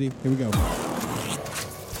 Reactivity. Here we go.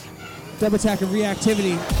 Dub Attack and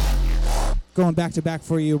Reactivity. Going back to back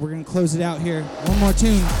for you. We're going to close it out here. One more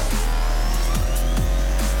tune.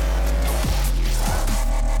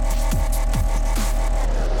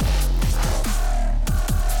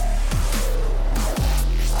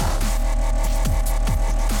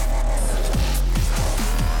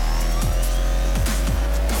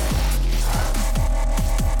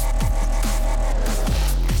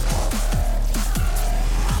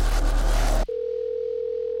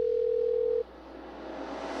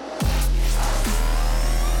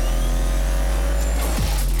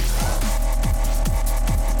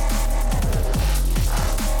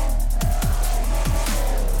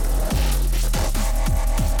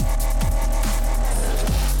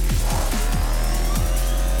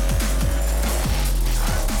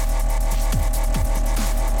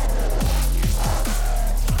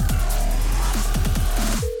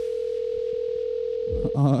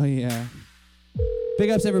 Oh, yeah. Big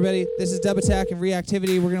ups, everybody. This is Dub Attack and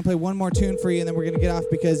Reactivity. We're going to play one more tune for you, and then we're going to get off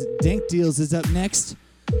because Dank Deals is up next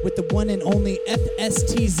with the one and only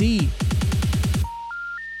FSTZ.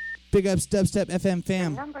 Big ups, Dubstep FM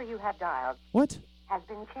fam. The number you have dialed What? has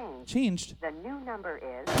been changed. Changed? The new number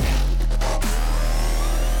is...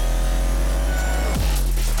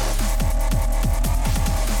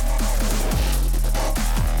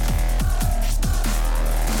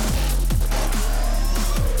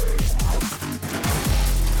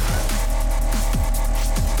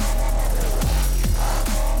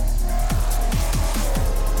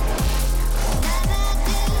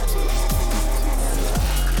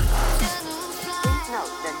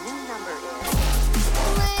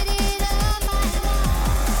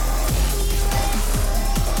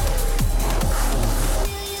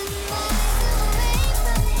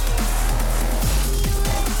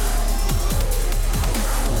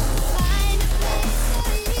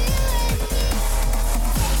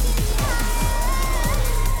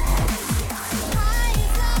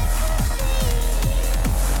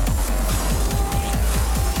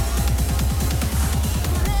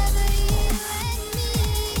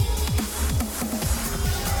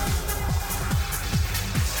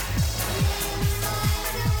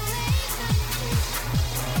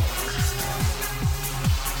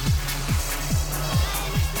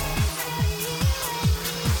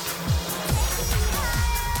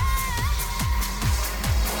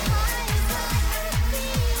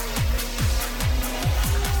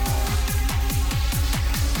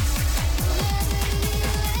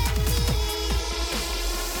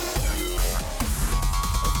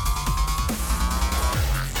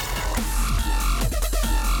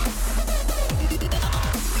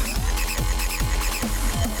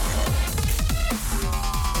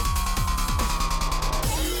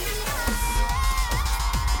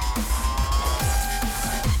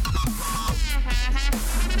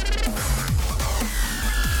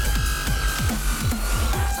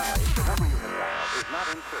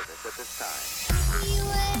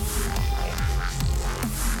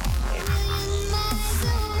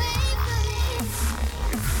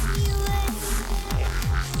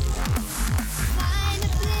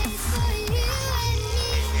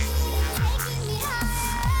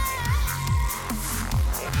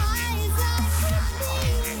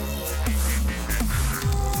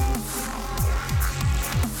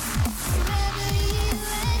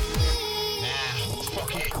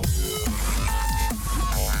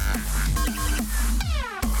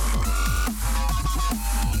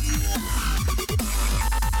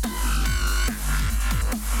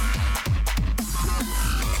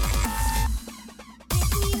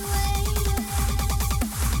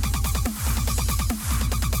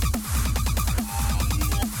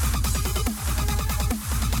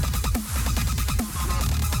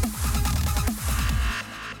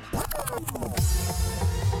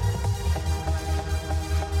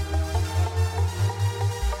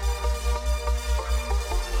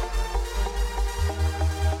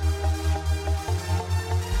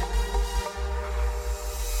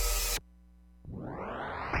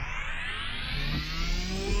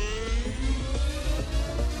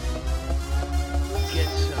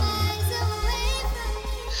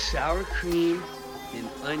 sour cream and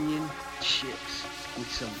onion chips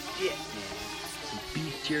with some dip, man. Some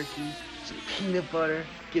beef jerky some peanut butter,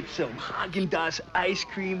 get some Haagen-Dazs ice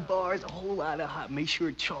cream bars, a whole lot of hot. Make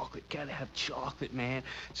sure chocolate, gotta have chocolate, man.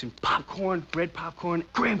 Some popcorn, bread popcorn,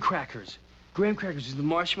 graham crackers. Graham crackers is the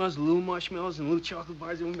marshmallows, the little marshmallows and little chocolate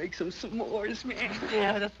bars, and we'll make some s'mores, man.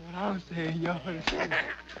 Yeah, that's what I'm saying, y'all.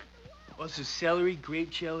 Also, celery, grape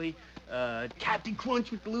jelly, Captain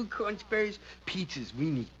Crunch with the little crunch berries, pizzas. We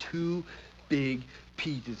need 2 big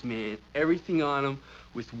pizzas, man. Everything on them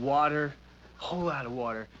with water, a whole lot of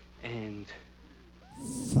water, and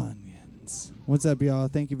Funyuns. What's up, y'all?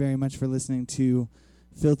 Thank you very much for listening to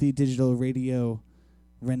Filthy Digital Radio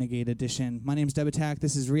Renegade Edition. My name's Dub Attack.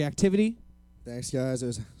 This is Reactivity. Thanks, guys. It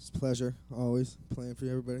was a pleasure always playing for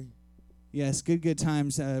everybody. Yes, good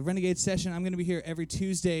times. Renegade Session, I'm going to be here every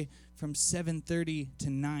Tuesday from 7:30 to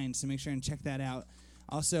 9, so make sure and check that out.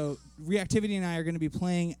 Also, Reactivity and I are going to be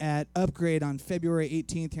playing at Upgrade on February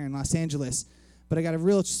 18th here in Los Angeles, but I got a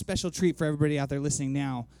real special treat for everybody out there listening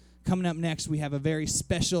now. Coming up next, we have a very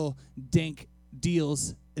special Dank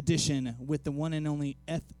Deals edition with the one and only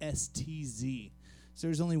FSTZ. So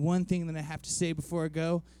there's only one thing that I have to say before I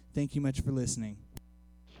go. Thank you much for listening.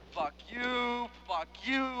 fuck you, fuck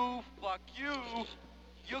you, fuck you.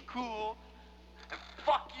 You're cool. And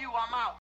fuck you, I'm out.